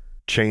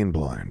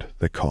 Chain-blind,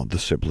 they called the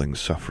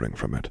siblings suffering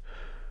from it.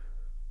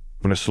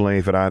 When a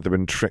slave had either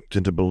been tricked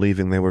into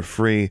believing they were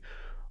free,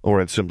 or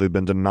had simply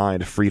been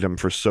denied freedom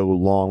for so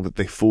long that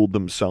they fooled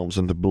themselves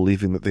into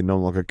believing that they no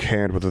longer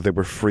cared whether they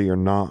were free or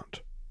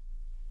not,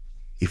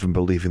 even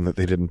believing that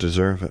they didn't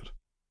deserve it.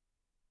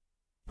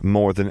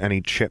 More than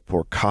any chip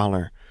or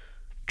collar,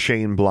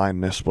 chain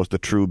blindness was the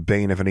true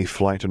bane of any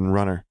flight and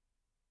runner,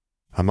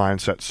 a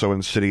mindset so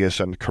insidious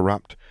and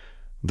corrupt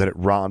that it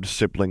robbed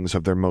siblings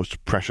of their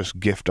most precious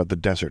gift of the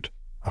desert,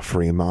 a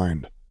free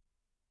mind.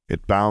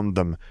 It bound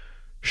them,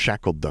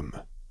 shackled them,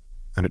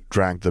 and it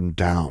dragged them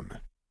down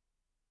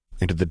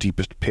into the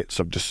deepest pits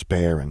of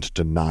despair and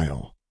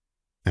denial,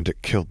 and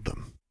it killed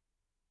them,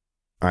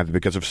 either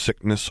because of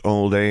sickness,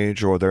 old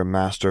age, or their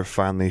master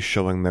finally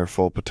showing their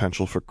full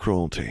potential for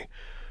cruelty.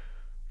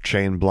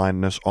 Chain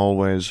blindness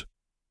always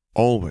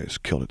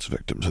killed its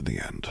victims in the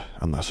end,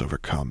 unless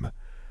overcome,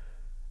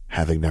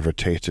 having never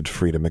tasted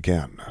freedom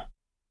again,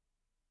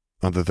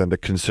 other than to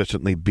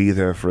consistently be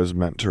there for his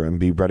mentor and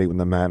be ready when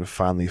the man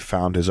finally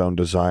found his own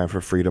desire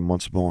for freedom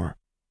once more.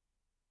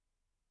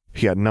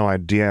 He had no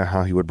idea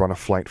how he would run a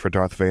flight for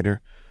Darth Vader,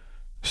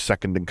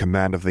 second in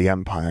command of the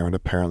Empire and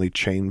apparently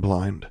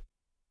chain-blind.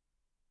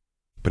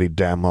 But he'd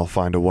damn well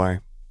find a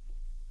way.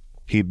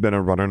 He'd been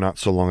a runner not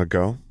so long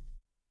ago,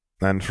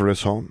 and for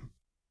his home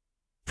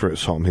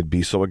he'd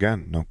be so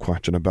again, no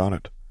question about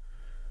it.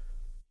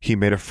 He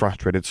made a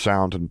frustrated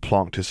sound and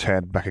plonked his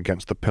head back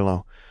against the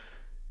pillow.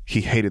 He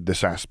hated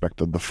this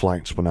aspect of the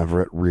flights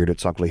whenever it reared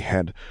its ugly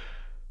head,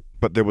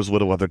 but there was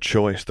little other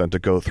choice than to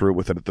go through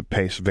with it at the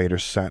pace Vader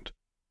set.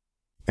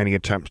 Any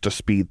attempts to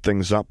speed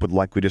things up would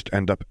likely just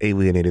end up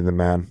alienating the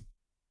man.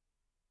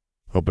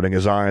 Opening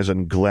his eyes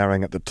and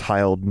glaring at the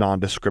tiled,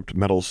 nondescript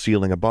metal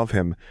ceiling above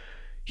him,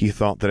 he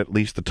thought that at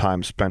least the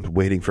time spent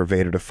waiting for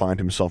Vader to find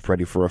himself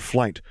ready for a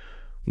flight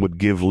would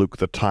give Luke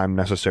the time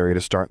necessary to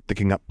start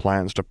thinking up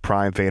plans to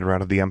pry Vader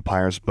out of the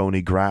Empire's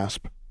bony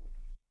grasp.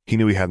 He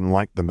knew he hadn't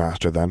liked the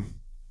Master then,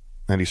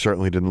 and he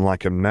certainly didn't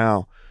like him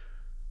now.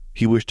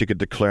 He wished he could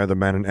declare the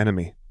man an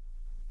enemy,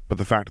 but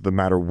the fact of the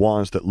matter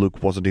was that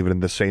Luke wasn't even in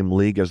the same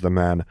league as the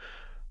man,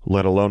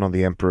 let alone on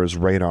the Emperor's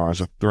radar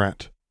as a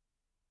threat.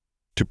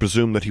 To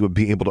presume that he would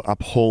be able to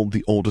uphold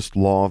the oldest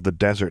law of the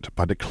desert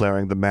by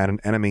declaring the man an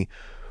enemy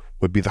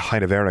would be the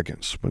height of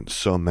arrogance when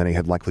so many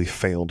had likely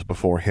failed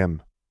before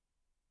him.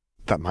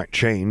 That might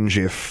change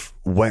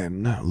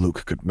when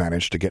Luke could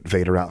manage to get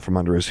Vader out from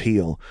under his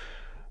heel,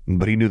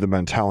 but he knew the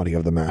mentality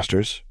of the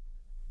Masters.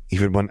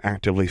 Even when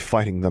actively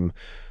fighting them,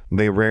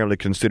 they rarely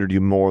considered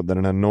you more than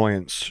an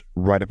annoyance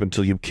right up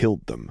until you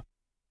killed them,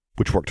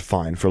 which worked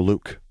fine for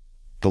Luke.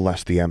 the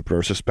less the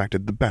Emperor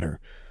suspected the better,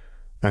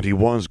 and he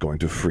was going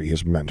to free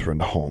his mentor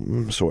and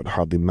home, so it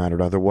hardly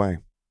mattered either way.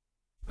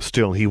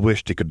 Still, he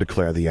wished he could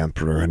declare the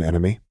Emperor an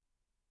enemy.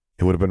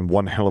 It would have been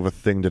one hell of a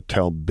thing to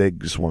tell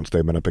Biggs once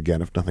they met up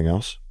again, if nothing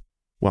else.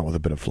 Well, with a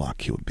bit of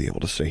luck, he would be able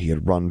to say he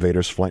had run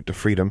Vader's flight to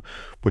freedom,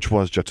 which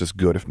was just as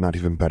good, if not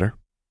even better.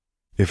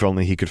 If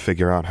only he could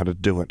figure out how to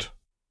do it.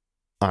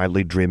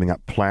 Idly dreaming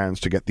up plans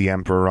to get the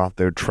Emperor off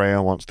their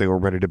trail once they were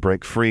ready to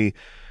break free,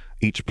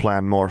 each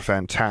plan more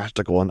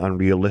fantastical and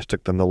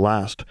unrealistic than the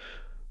last,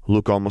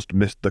 Luke almost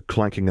missed the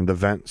clanking in the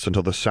vents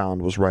until the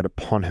sound was right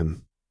upon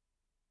him.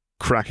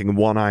 Cracking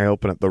one eye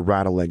open at the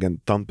rattling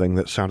and thumping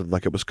that sounded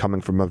like it was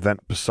coming from a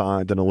vent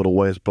beside and a little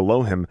ways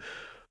below him,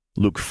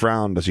 Luke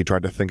frowned as he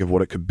tried to think of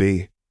what it could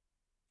be.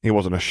 It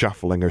wasn't a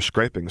shuffling or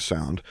scraping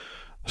sound,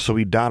 so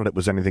he doubted it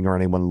was anything or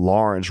anyone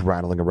large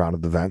rattling around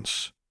in the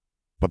vents.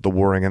 But the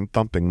whirring and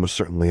thumping was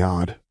certainly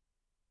odd.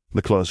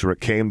 The closer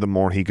it came, the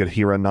more he could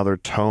hear another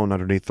tone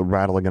underneath the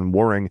rattling and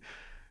whirring,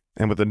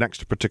 and with the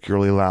next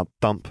particularly loud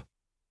thump,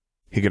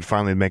 he could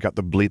finally make out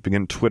the bleeping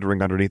and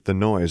twittering underneath the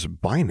noise.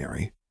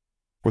 Binary?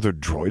 Were there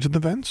droids in the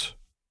vents?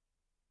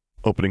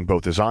 Opening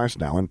both his eyes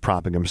now and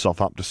propping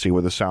himself up to see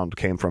where the sound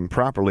came from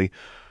properly,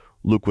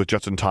 Luke was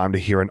just in time to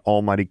hear an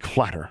almighty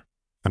clatter,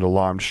 an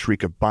alarmed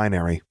shriek of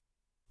binary,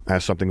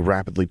 as something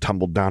rapidly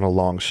tumbled down a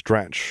long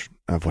stretch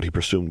of what he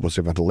presumed was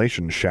a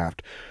ventilation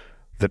shaft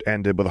that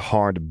ended with a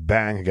hard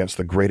bang against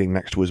the grating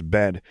next to his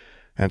bed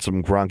and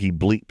some groggy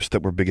bleeps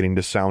that were beginning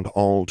to sound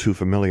all too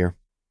familiar.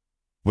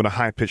 When a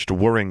high-pitched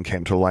whirring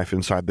came to life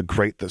inside the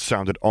grate that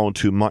sounded all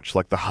too much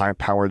like the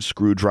high-powered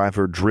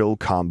screwdriver drill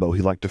combo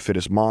he liked to fit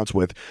his mods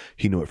with,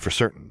 he knew it for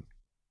certain.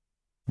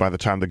 By the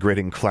time the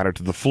grating clattered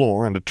to the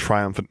floor and a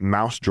triumphant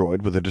mouse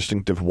droid with a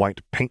distinctive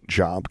white paint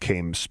job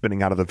came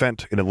spinning out of the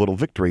vent in a little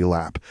victory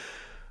lap,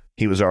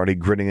 he was already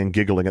grinning and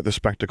giggling at the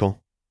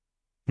spectacle.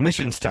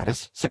 "Mission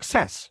status,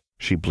 success,"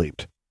 she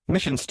bleeped.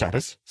 "Mission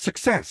status,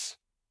 success."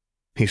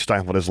 He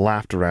stifled his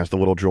laughter as the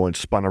little droid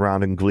spun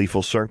around in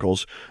gleeful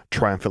circles,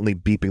 triumphantly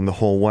beeping the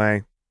whole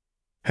way.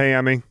 "Hey,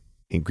 Emmy,"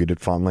 he greeted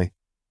fondly.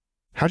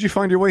 "How'd you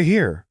find your way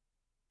here?"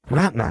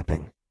 "Route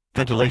mapping.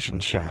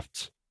 Ventilation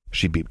shafts,"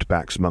 she beeped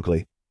back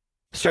smugly.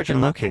 "Search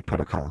and locate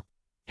protocol.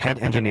 Head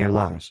engineer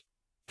Lars.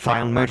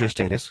 File merger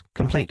status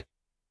complete."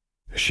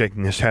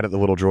 Shaking his head at the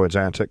little droid's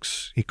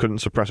antics, he couldn't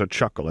suppress a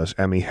chuckle as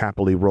Emmy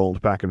happily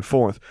rolled back and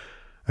forth,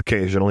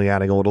 occasionally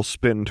adding a little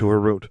spin to her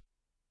route.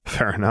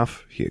 "Fair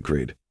enough," he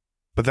agreed.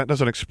 "But that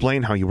doesn't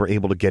explain how you were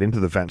able to get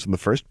into the vents in the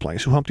first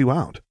place. Who helped you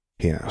out?"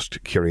 he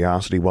asked,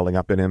 curiosity welling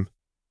up in him.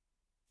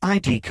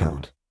 "ID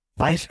code.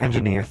 Vice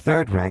Engineer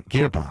 3rd Rank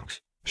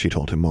Gearbox," she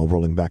told him while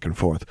rolling back and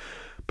forth,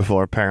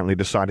 before apparently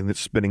deciding that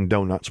spinning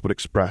donuts would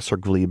express her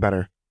glee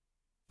better.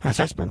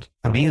 "Assessment.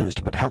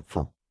 Amused but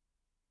helpful."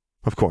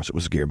 Of course it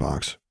was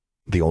Gearbox.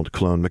 The old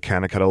clone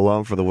mechanic had a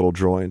love for the little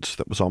droids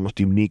that was almost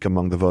unique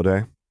among the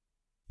Vaude.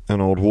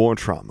 An old war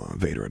trauma,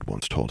 Vader had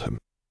once told him.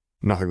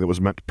 Nothing that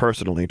was meant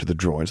personally to the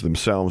droids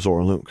themselves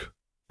or Luke.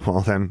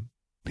 "Well then,"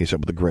 he said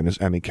with a grin as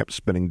Emmy kept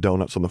spinning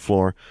donuts on the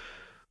floor,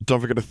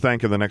 "don't forget to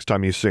thank him the next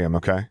time you see him,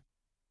 okay?"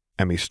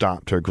 Emmy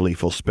stopped her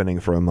gleeful spinning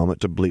for a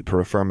moment to bleep her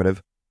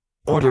affirmative.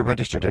 "Order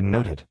registered and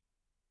noted."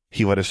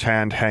 He let his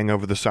hand hang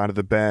over the side of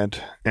the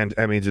bed, and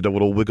Emmy did a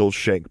little wiggle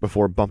shake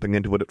before bumping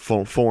into it at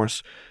full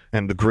force,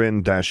 and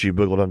grinned as she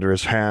wiggled under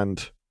his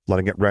hand,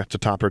 letting it rest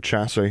atop her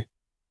chassis.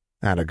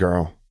 "Atta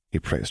girl," he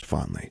praised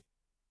fondly.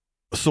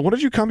 "So what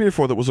did you come here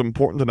for that was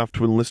important enough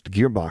to enlist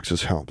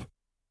Gearbox's help?"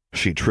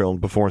 she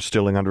trilled before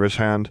stilling under his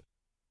hand.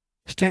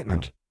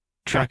 "Statement.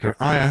 Tracker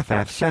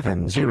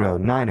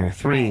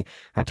IFF7093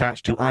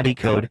 attached to ID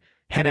code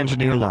Head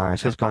Engineer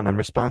Lars has gone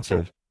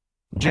unresponsive.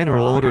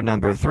 General Order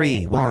Number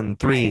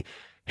 313.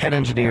 Head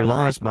Engineer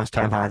Lars must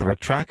have either a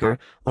tracker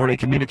or a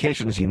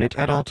communications unit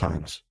at all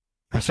times.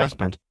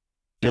 Assessment.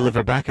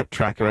 Deliver backup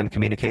tracker and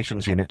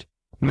communications unit.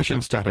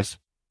 Mission status.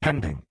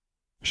 Pending."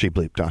 She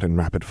bleeped out in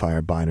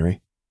rapid-fire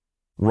binary.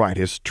 Right,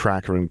 his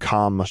tracker and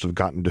comm must have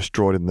gotten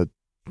destroyed in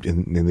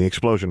the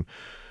explosion.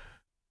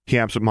 He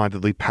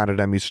absent-mindedly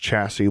patted Emmy's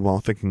chassis while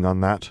thinking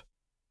on that.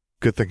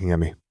 "Good thinking,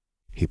 Emmy."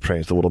 He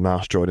praised the little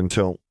mouse droid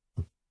until...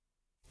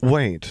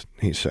 "Wait,"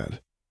 he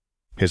said,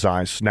 his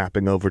eyes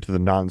snapping over to the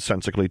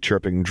nonsensically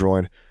chirping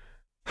droid.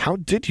 "How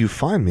did you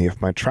find me if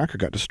my tracker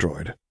got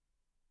destroyed?"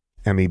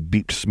 Emmy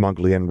beeped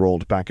smugly and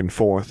rolled back and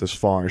forth as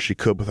far as she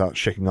could without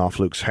shaking off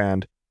Luke's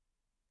hand.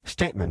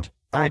 "Statement.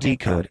 ID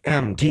code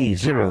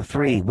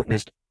MD03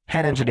 witnessed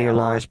Head Engineer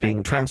Lars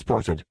being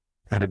transported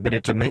and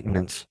admitted to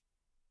maintenance.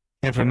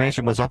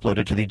 Information was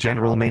uploaded to the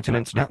General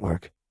Maintenance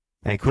Network.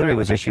 A query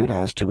was issued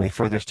as to a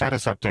further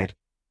status update,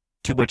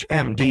 to which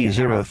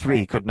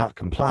MD03 could not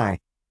comply.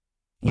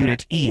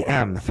 Unit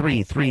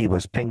EM33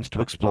 was pinged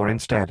to explore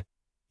instead.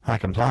 I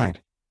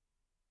complied."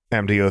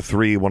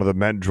 MD03, one of the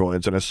med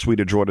droids, and as sweet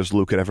a droid as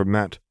Luke had ever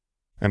met.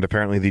 And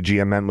apparently the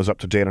GMN was up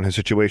to date on his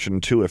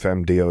situation too if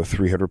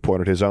MD03 had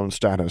reported his own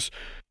status.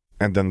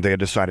 And then they had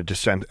decided to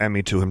send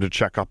Emmy to him to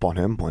check up on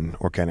him when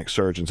organic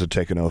surgeons had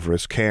taken over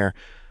his care.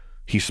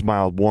 He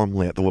smiled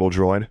warmly at the little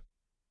droid.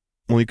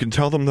 Well, you can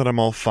tell them that I'm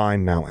all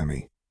fine now,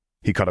 Emmy.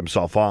 He cut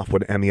himself off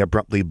when Emmy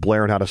abruptly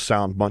blared out a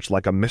sound much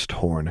like a mist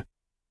horn.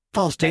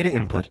 False data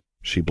input.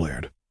 She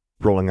blared,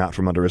 rolling out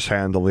from under his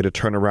hand only to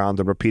turn around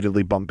and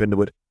repeatedly bump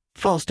into it.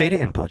 False data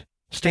input.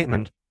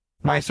 Statement.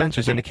 My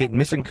sensors indicate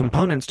missing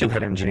components to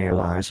Head Engineer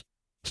Lies.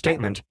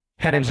 Statement.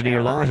 Head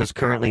Engineer Lies is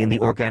currently in the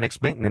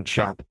organics maintenance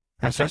shop.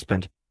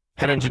 Assessment.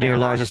 Head Engineer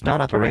Lies is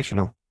not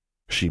operational.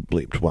 She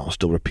bleeped while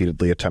still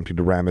repeatedly attempting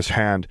to ram his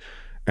hand,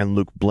 and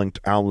Luke blinked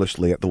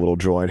owlishly at the little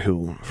droid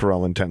who, for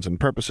all intents and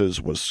purposes,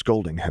 was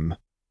scolding him.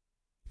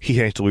 He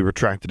hastily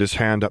retracted his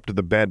hand up to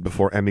the bed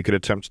before Emmy could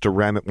attempt to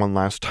ram it one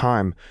last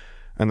time,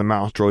 and the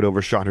mouse droid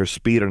overshot her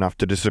speed enough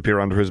to disappear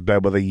under his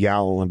bed with a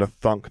yowl and a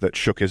thunk that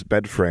shook his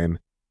bed frame.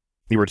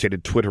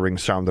 Irritated twittering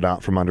sounded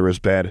out from under his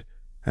bed,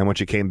 and when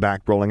she came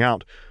back rolling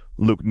out,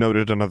 Luke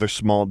noted another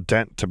small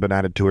dent had been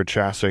added to her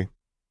chassis.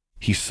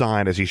 He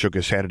sighed as he shook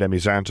his head at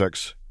Emmy's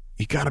antics.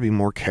 "You gotta be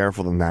more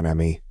careful than that,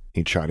 Emmy,"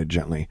 he chided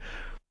gently.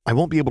 "I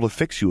won't be able to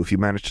fix you if you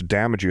manage to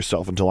damage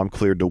yourself until I'm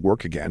cleared to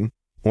work again,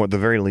 or at the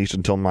very least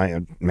until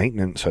my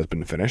maintenance has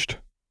been finished."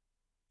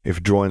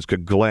 If droids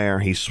could glare,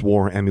 he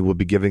swore Emmy would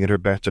be giving it her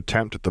best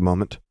attempt at the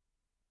moment.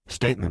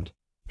 Statement.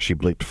 She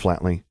bleeped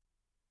flatly.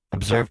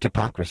 Observed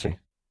hypocrisy.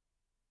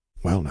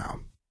 Well now.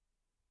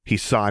 He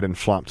sighed and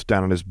flopped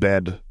down on his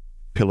bed,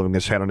 pillowing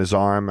his head on his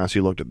arm as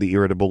he looked at the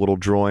irritable little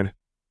droid.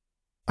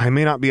 "I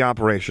may not be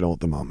operational at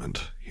the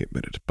moment," he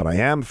admitted, "but I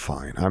am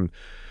fine. I'm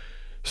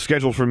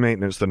scheduled for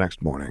maintenance the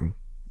next morning,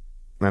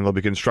 and they'll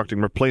be constructing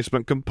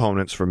replacement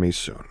components for me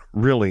soon.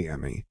 Really,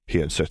 Emmy,"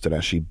 he insisted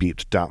as she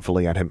beeped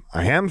doubtfully at him,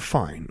 "I am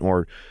fine,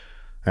 or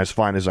as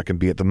fine as I can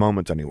be at the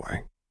moment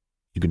anyway.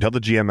 You can tell the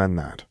GMN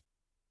that."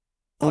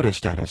 Order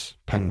status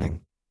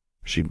pending.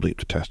 She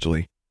bleeped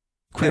testily.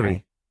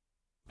 Query.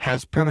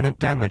 Has permanent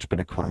damage been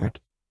acquired?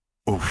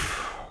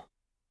 Oof.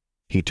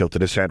 He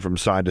tilted his head from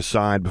side to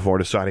side before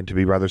deciding to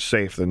be rather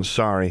safe than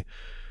sorry.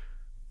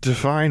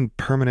 "Define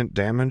permanent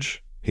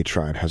damage?" he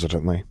tried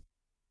hesitantly.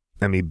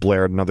 Emmy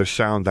blared another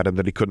sound at him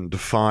that he couldn't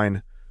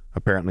define,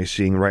 apparently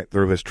seeing right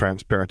through his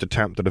transparent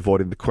attempt at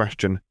avoiding the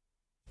question.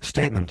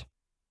 Statement.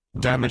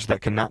 Damage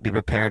that cannot be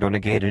repaired or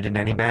negated in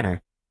any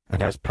manner,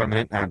 and has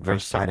permanent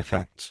adverse side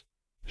effects.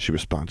 She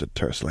responded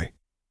tersely.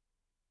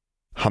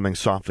 Humming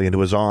softly into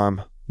his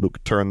arm,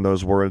 Luke turned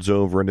those words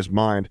over in his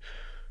mind.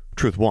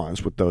 Truth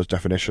was, with those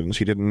definitions,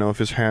 he didn't know if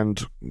his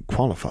hand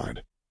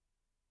qualified.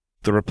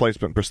 The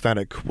replacement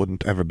prosthetic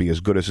wouldn't ever be as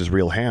good as his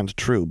real hand,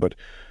 true, but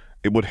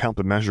it would help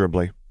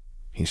immeasurably.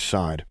 He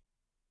sighed.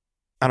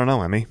 "I don't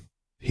know, Emmy,"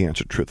 he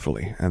answered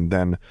truthfully, and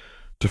then,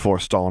 to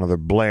forestall another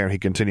blare, he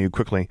continued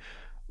quickly,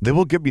 "They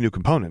will give me new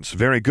components,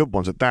 very good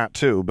ones at that,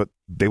 too, but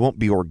they won't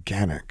be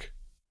organic,"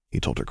 he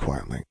told her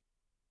quietly.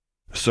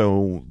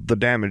 "So the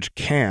damage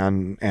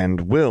can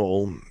and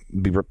will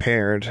be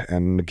repaired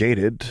and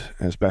negated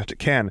as best it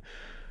can,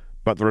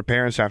 but the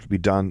repairs have to be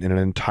done in an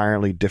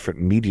entirely different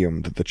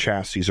medium than the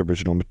chassis'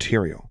 original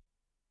material."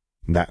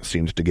 That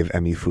seemed to give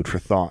Emmy food for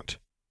thought,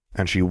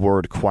 and she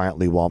whirred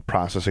quietly while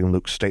processing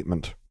Luke's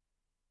statement.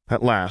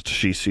 At last,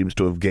 she seems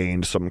to have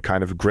gained some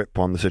kind of grip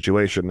on the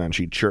situation, and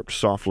she chirped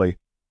softly.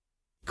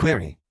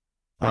 Query.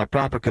 Are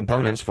proper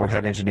components for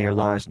Head Engineer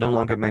Lies no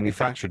longer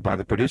manufactured by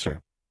the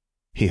producer?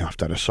 He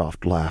huffed out a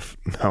soft laugh.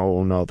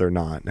 No, they're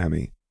not,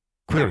 Emmy."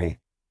 Query.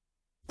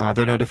 Are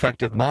there no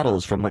defective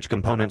models from which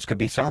components could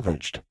be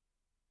salvaged?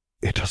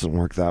 "It doesn't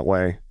work that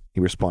way,"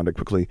 he responded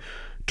quickly,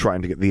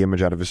 trying to get the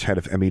image out of his head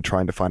of Emmy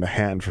trying to find a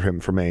hand for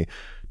him from a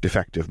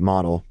defective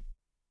model.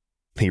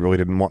 He really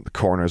didn't want the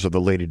corners of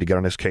the lady to get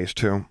on his case,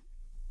 too.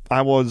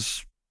 "I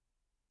was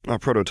a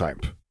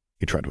prototype,"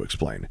 he tried to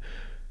explain.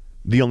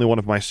 "The only one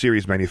of my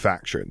series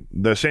manufactured.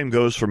 The same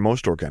goes for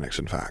most organics,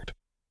 in fact."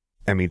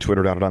 Emmy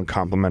twittered out an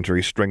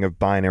uncomplimentary string of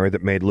binary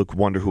that made Luke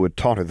wonder who had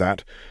taught her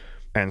that,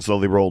 and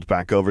slowly rolled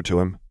back over to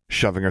him,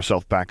 shoving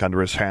herself back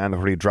under his hand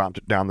before he dropped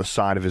it down the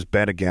side of his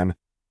bed again.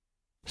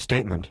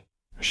 Statement.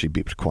 She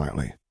beeped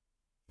quietly.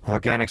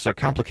 Organics are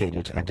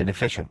complicated and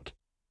inefficient.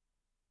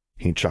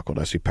 He chuckled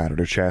as he patted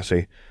her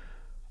chassis.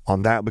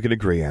 "On that we can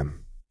agree,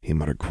 Em," he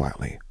muttered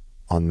quietly.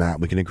 "On that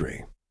we can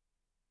agree."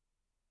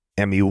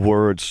 Emmy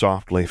whirred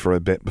softly for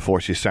a bit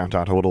before she sent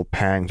out a little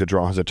pang to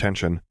draw his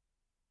attention.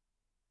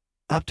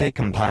 Update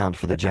compiled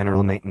for the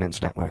General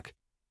Maintenance Network.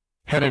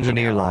 Head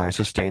Engineer Lies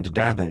sustained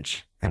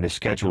damage and is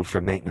scheduled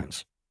for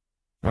maintenance.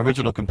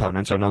 Original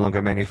components are no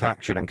longer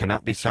manufactured and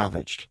cannot be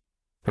salvaged.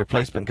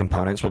 Replacement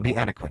components will be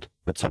adequate,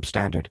 but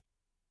substandard.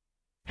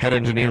 Head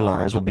Engineer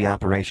Lies will be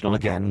operational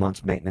again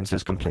once maintenance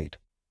is complete.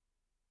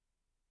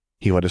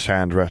 He let his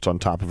hand rest on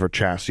top of her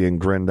chassis and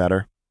grinned at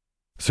her.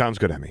 "Sounds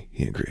good, Emmy,"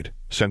 he agreed.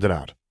 "Send it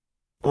out."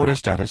 Order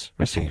status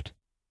received.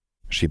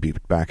 She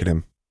beeped back at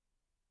him.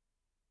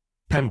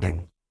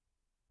 Pending.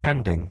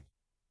 Pending.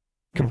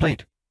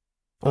 Complete.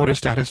 Order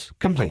status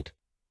complete.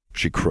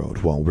 She crowed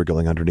while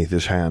wriggling underneath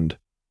his hand.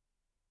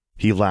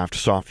 He laughed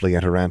softly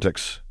at her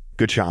antics.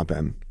 "Good job,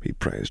 Em," he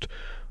praised,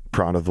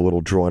 proud of the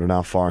little droid and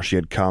how far she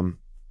had come.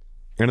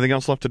 "Anything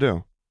else left to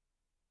do?"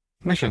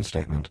 Mission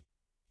statement.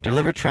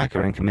 Deliver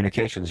tracker and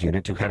communications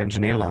unit to Head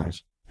Engineer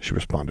Lies. She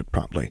responded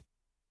promptly.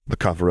 the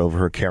cover over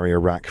her carrier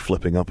rack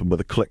flipping open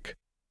with a click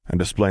and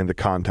displaying the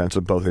contents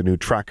of both a new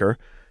tracker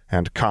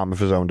and comm of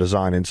his own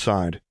design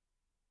inside.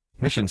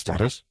 Mission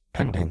status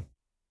pending.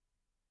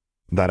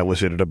 That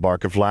elicited a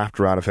bark of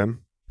laughter out of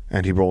him,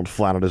 and he rolled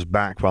flat on his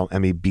back while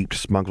Emmy beeped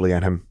smugly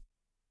at him.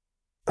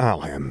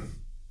 "I'll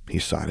him," he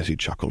sighed as he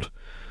chuckled.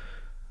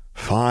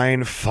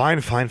 Fine.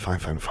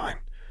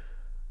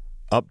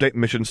 Update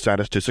mission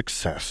status to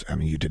success,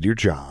 Emmy. You did your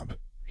job,"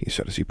 he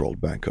said as he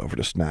rolled back over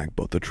to snag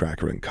both the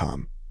tracker and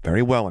comm.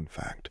 "Very well, in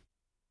fact."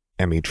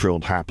 Emmy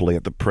trilled happily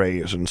at the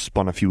praise and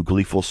spun a few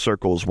gleeful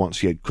circles once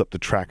he had clipped the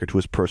tracker to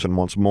his person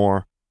once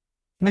more.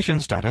 Mission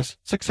status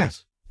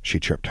success. She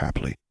chirped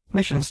happily.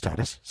 Mission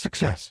status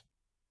success.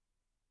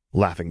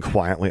 Laughing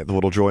quietly at the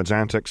little droid's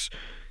antics,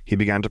 he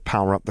began to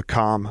power up the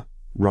comm,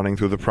 running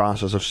through the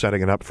process of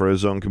setting it up for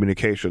his own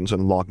communications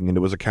and logging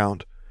into his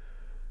account.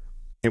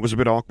 It was a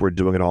bit awkward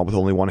doing it all with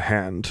only one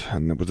hand,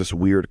 and there was this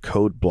weird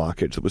code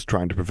blockage that was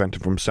trying to prevent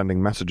him from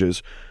sending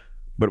messages,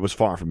 but it was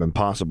far from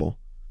impossible,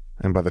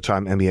 and by the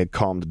time Emmy had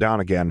calmed down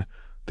again,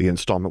 the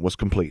installment was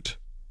complete,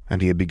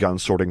 and he had begun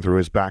sorting through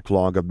his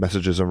backlog of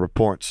messages and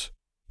reports,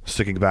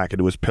 sinking back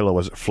into his pillow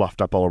as it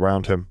fluffed up all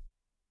around him.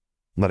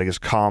 Letting his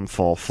comm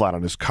fall flat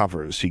on his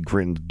covers, he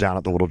grinned down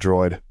at the little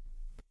droid.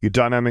 "You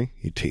done, Emmy?"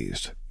 he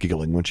teased,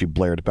 giggling when she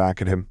blared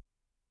back at him.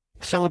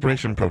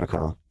 Celebration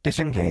protocol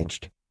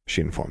disengaged,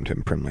 she informed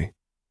him primly,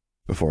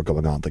 before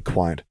going oddly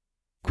quiet.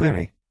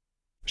 Query,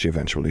 she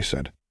eventually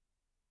said.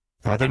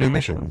 Are there new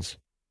missions?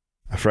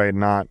 Afraid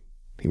not,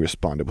 he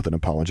responded with an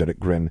apologetic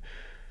grin.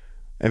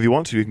 If you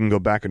want to, you can go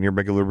back on your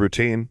regular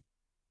routine.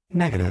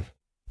 Negative,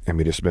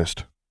 Emmy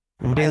dismissed.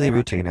 Daily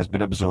routine has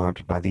been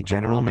absorbed by the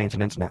General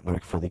Maintenance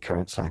Network for the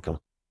current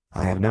cycle.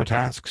 I have no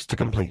tasks to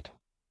complete.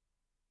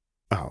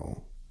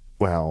 Oh,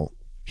 well,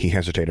 he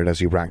hesitated as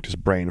he racked his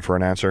brain for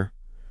an answer.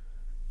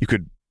 You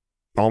could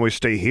always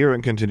stay here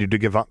and continue to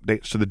give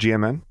updates to the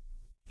GMN.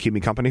 Keep me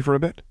company for a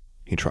bit,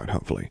 he tried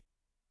hopefully.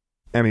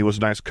 Emmy was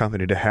nice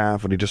company to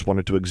have when he just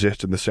wanted to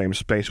exist in the same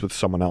space with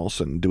someone else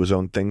and do his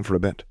own thing for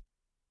a bit.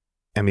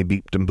 Emmy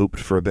beeped and booped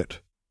for a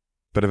bit,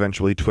 but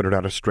eventually twittered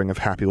out a string of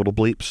happy little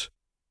bleeps.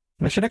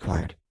 Mission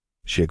acquired,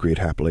 she agreed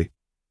happily.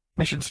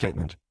 Mission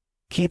statement.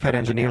 Keep at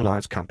Engineer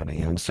Law's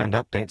company and send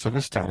updates of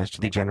his status to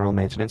the General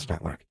Maintenance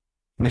Network.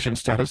 Mission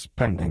status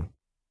pending.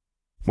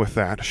 With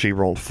that, she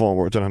rolled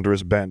forwards and under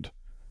his bed,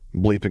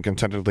 bleeping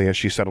contentedly as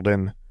she settled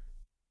in.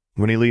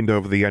 When he leaned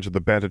over the edge of the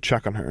bed to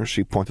check on her,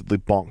 she pointedly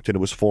bonked into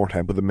his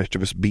forehead with a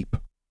mischievous beep.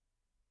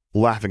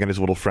 Laughing at his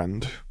little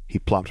friend, he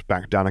plopped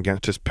back down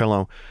against his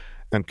pillow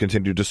and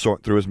continued to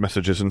sort through his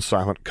messages in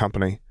silent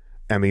company,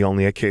 Emmy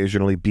only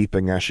occasionally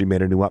beeping as she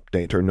made a new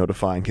update or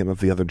notifying him of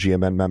the other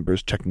GMN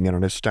members checking in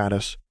on his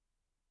status.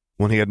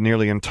 When he had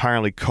nearly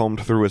entirely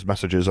combed through his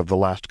messages of the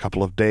last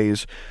couple of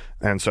days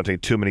and sent a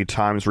too-many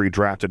times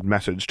redrafted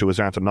message to his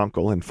aunt and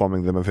uncle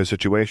informing them of his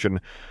situation,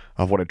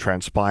 of what had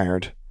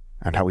transpired,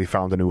 and how he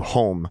found a new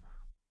home,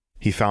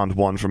 he found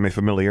one from a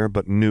familiar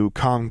but new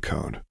comm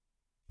code.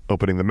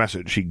 Opening the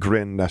message, he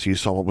grinned as he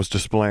saw what was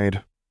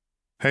displayed.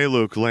 Hey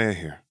Luke, Leia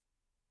here.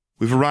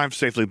 We've arrived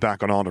safely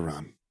back on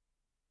Alderaan,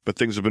 but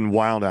things have been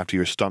wild after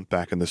your stunt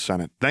back in the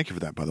Senate. Thank you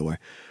for that, by the way.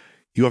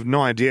 You have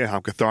no idea how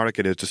cathartic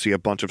it is to see a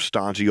bunch of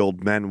stodgy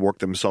old men work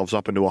themselves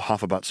up into a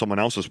huff about someone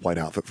else's white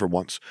outfit for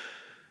once,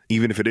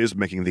 even if it is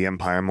making the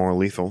Empire more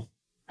lethal.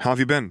 How have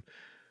you been?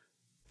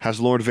 Has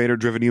Lord Vader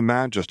driven you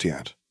mad just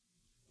yet?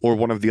 Or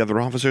one of the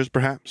other officers,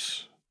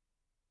 perhaps?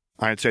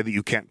 I'd say that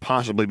you can't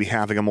possibly be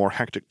having a more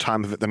hectic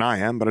time of it than I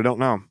am, but I don't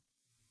know.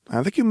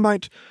 I think you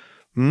might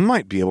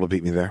be able to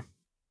beat me there.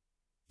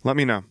 Let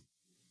me know.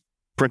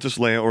 Princess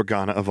Leia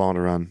Organa of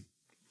Alderaan.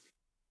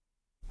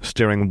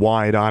 Staring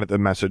wide-eyed at the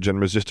message and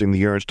resisting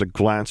the urge to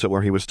glance at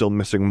where he was still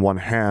missing one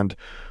hand,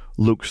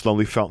 Luke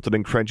slowly felt an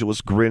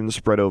incredulous grin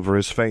spread over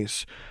his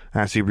face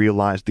as he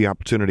realized the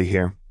opportunity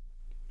here.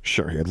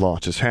 Sure, he had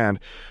lost his hand.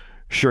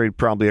 Sure, he'd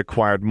probably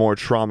acquired more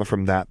trauma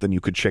from that than you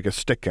could shake a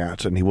stick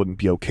at, and he wouldn't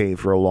be okay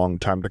for a long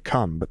time to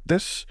come. But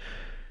this,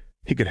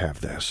 he could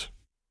have this.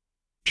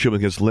 Chewing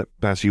his lip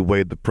as he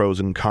weighed the pros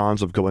and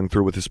cons of going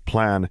through with his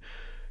plan,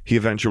 he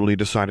eventually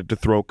decided to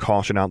throw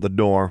caution out the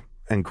door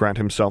and grant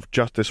himself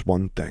just this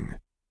one thing.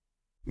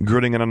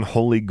 Grinning an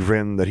unholy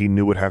grin that he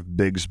knew would have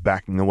Biggs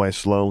backing away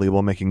slowly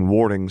while making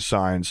warning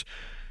signs,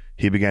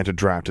 he began to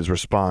draft his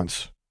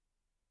response.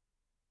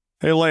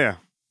 Hey, Leia.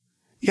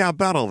 Yeah,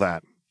 about all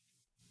that.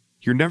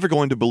 You're never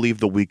going to believe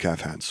the week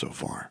I've had so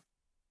far.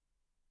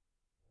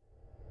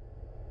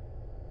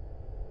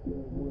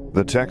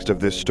 The text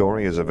of this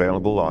story is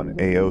available on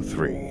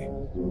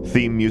AO3.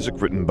 Theme music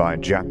written by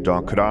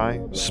Jackdaw Kadai,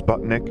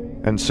 Sputnik,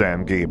 and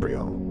Sam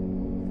Gabriel.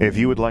 If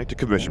you would like to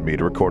commission me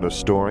to record a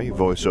story,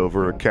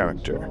 voiceover, or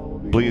character,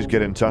 please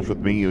get in touch with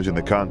me using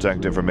the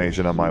contact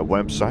information on my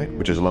website,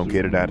 which is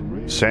located at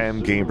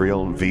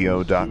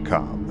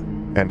samgabrielvo.com.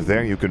 And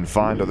there you can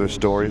find other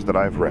stories that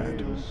I've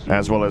read,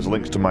 as well as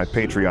links to my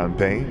Patreon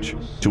page,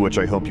 to which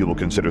I hope you will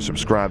consider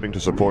subscribing to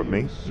support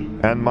me,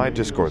 and my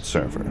Discord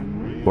server,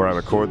 where I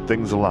record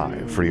things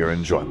live for your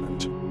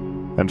enjoyment.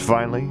 And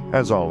finally,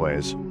 as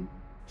always,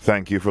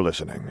 Thank you for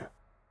listening.